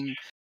Well, having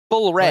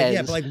full res.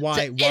 Yeah, but like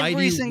why to do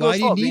every you single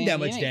slot need being that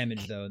much unique.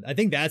 damage though? I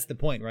think that's the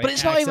point, right? But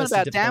it's not even Access to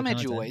about difficult damage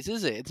content. always,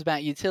 is it? It's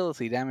about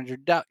utility, damage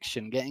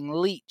reduction, getting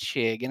leech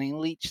here, getting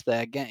leech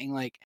there, getting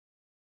like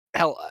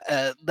hell.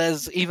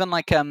 There's even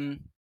like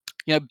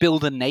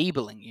build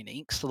enabling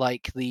uniques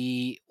like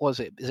is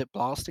it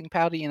blasting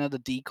powder? The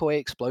decoy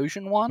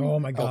explosion one. Oh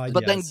my god,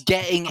 But then yes.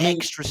 getting I mean,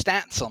 extra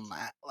stats on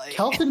that, like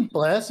Calton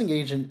Blasting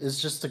Agent is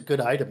just a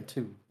good item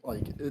too.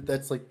 Like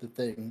that's like the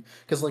thing,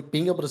 because like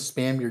being able to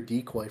spam your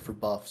decoy for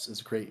buffs is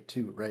great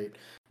too, right?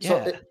 So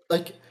Yeah.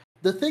 like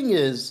the thing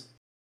is,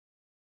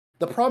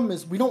 the problem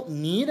is we don't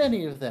need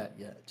any of that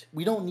yet.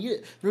 We don't need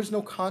it. There's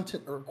no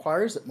content that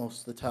requires it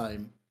most of the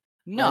time.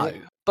 no.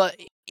 right? But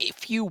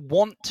if you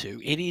want to,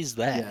 it is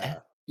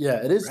there.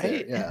 Yeah, it is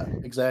Right? there.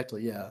 Yeah,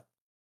 exactly. Yeah.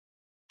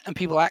 And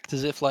people act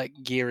as if like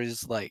gear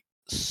is like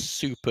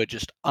super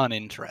just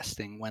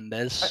uninteresting when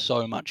there's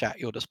so much at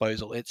your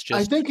disposal. It's I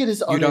just think it is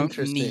you don't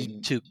uninteresting.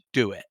 need to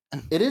do it.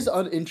 It is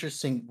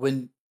uninteresting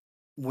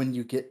when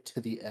you get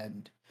to the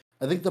end.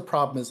 I think the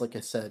problem is, like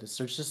I said, is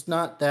there's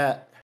not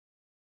that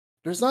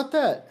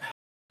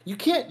you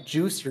can't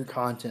juice your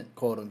content,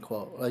 quote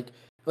unquote.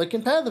 Like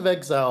in Path of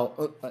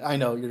Exile, I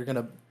know you're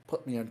gonna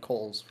put me on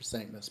coals for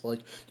saying this, but like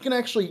you can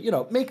actually,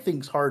 make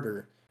things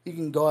harder You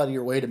can go out of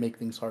your way to make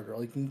things harder.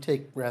 You can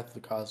take Wrath of the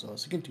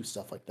Cosmos. You can do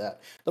stuff like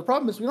that. The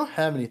problem is we don't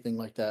have anything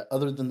like that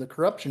other than the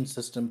corruption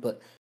system,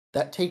 but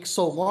that takes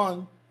so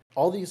long.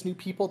 All these new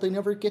people, they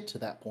never get to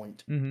that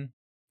point. Mm-hmm.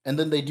 And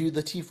then they do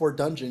the T4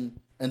 dungeon,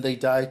 and they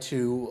die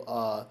to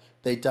the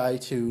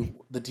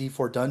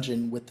D4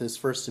 dungeon with this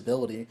first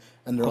ability,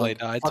 and they're Well, they like,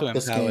 died "Fuck to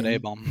this empowered game."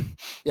 A-bomb.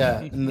 Yeah,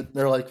 and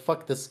they're like,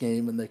 "Fuck this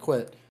game," and they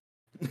quit.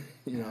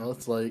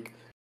 It's like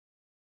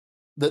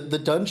the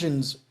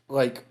dungeons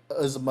like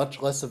is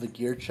much less of a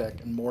gear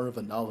check and more of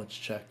a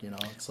knowledge check.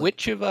 It's like,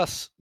 Which of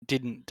us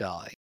didn't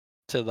die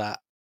to that?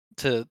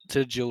 To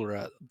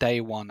Jura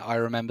day one, I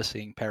remember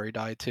seeing Perry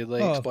die to the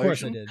Oh, of course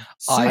I explosion. did.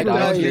 I Super died to the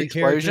accurate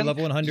character, explosion.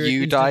 level 100. You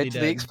instantly died to the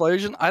dead.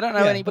 explosion. I don't know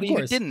Yeah, of anybody who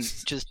course.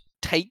 didn't. Just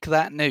take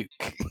that nuke.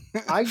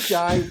 I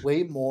die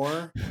way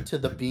more to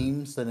the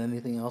beams than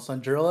anything else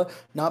on Jura.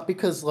 Not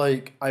because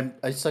like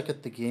I suck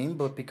at the game,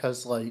 but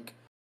because like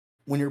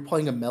when you're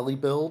playing a melee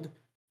build,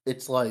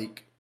 it's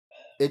like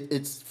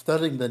it's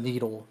threading the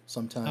needle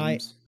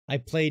sometimes. I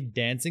played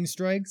Dancing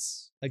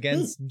Strikes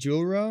against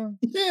Jura,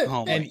 Yeah.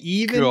 Oh and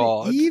my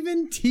God.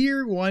 even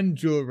tier 1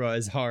 Jura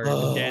is hard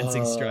in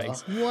Dancing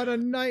Strikes. What a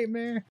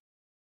nightmare!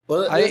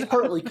 But it's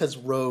partly because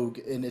Rogue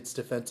in its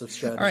defensive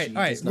strategy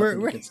All right, does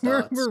nothing against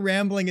we're dots.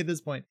 rambling at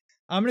this point.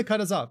 I'm gonna cut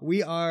us off.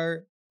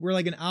 We're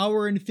like an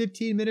hour and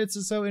 15 minutes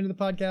or so into the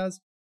podcast.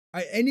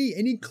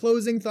 Any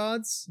closing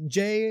thoughts,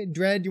 Jay,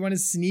 Dread? Do you want to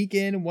sneak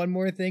in one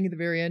more thing at the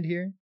very end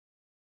here?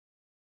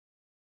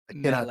 I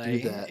cannot do Melee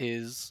that.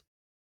 is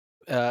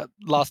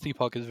Last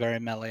Epoch is very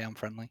melee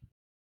unfriendly,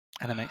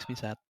 and it makes me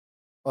sad.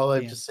 All I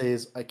have Yeah. to say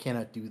is I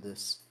cannot do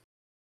this.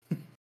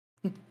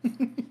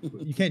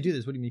 You can't do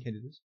this. What do you mean you can't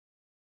do this?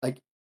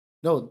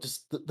 No,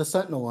 just the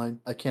Sentinel line.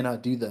 I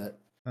cannot do that.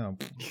 Oh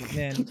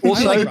man!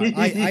 Also,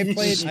 I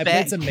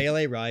played some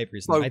melee Rive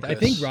recently. I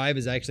think Focus. Rive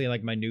is actually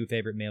like my new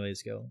favorite melee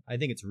skill. I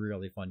think it's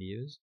really fun to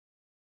use.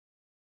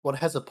 Well, it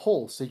has a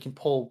pull, so you can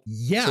pull.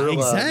 Yeah, Zerla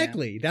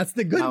exactly. That's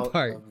the good out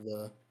part. of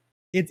the.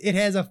 It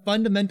has a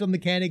fundamental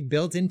mechanic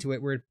built into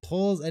it where it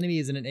pulls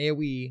enemies in an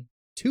AoE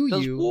to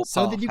Does you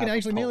so that Warpath you can have a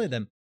actually melee pull?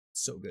 them.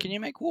 So good. Can you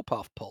make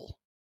Warpath pull?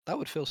 That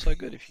would feel so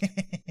good if you.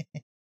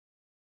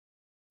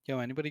 Yo,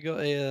 anybody got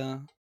a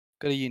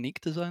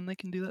unique design they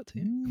can do that to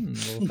you?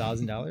 Little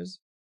 $1,000.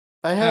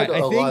 I had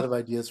Alright, a lot of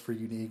ideas for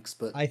uniques,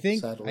 but I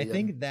think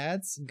sadly,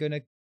 that's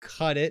gonna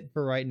cut it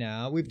for right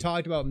now. We've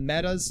talked about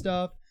meta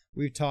stuff.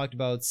 We've talked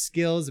about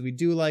skills that we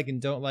do like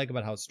and don't like,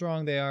 about how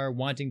strong they are,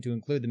 wanting to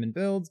include them in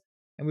builds.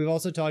 And we've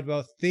also talked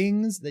about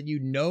things that you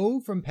know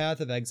from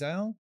Path of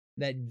Exile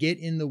that get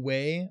in the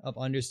way of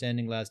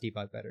understanding Last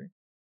Epoch better.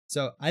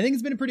 So I think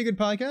it's been a pretty good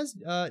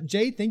podcast.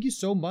 Jay, thank you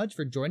so much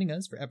for joining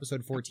us for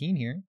episode 14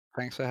 here.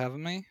 Thanks for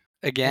having me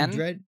And again.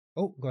 Dread.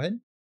 Oh, go ahead.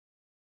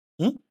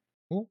 Hmm?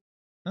 Oh,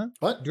 huh?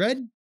 What?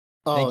 Dread?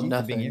 Oh, Thank you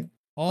nothing. for being here.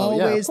 Oh,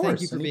 yeah, of Always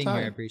thank you course, for being here. I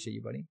anytime. appreciate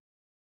you, buddy.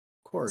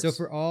 Of course. So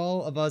for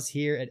all of us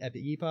here at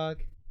Epic Epoch,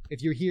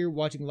 if you're here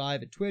watching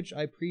live at Twitch,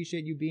 I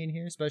appreciate you being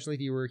here, especially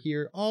if you were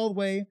here all the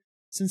way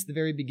since the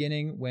very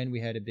beginning when we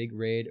had a big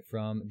raid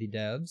from the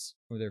devs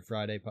for their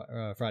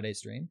Friday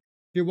stream.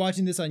 If you're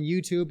watching this on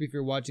YouTube, if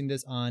you're watching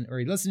this on, or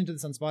you're listening to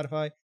this on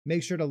Spotify,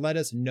 make sure to let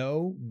us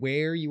know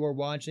where you are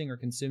watching or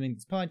consuming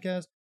this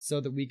podcast so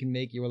that we can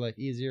make your life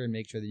easier and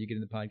make sure that you get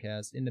in the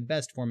podcast in the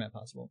best format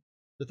possible.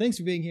 So thanks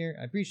for being here.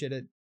 I appreciate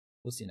it.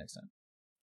 We'll see you next time.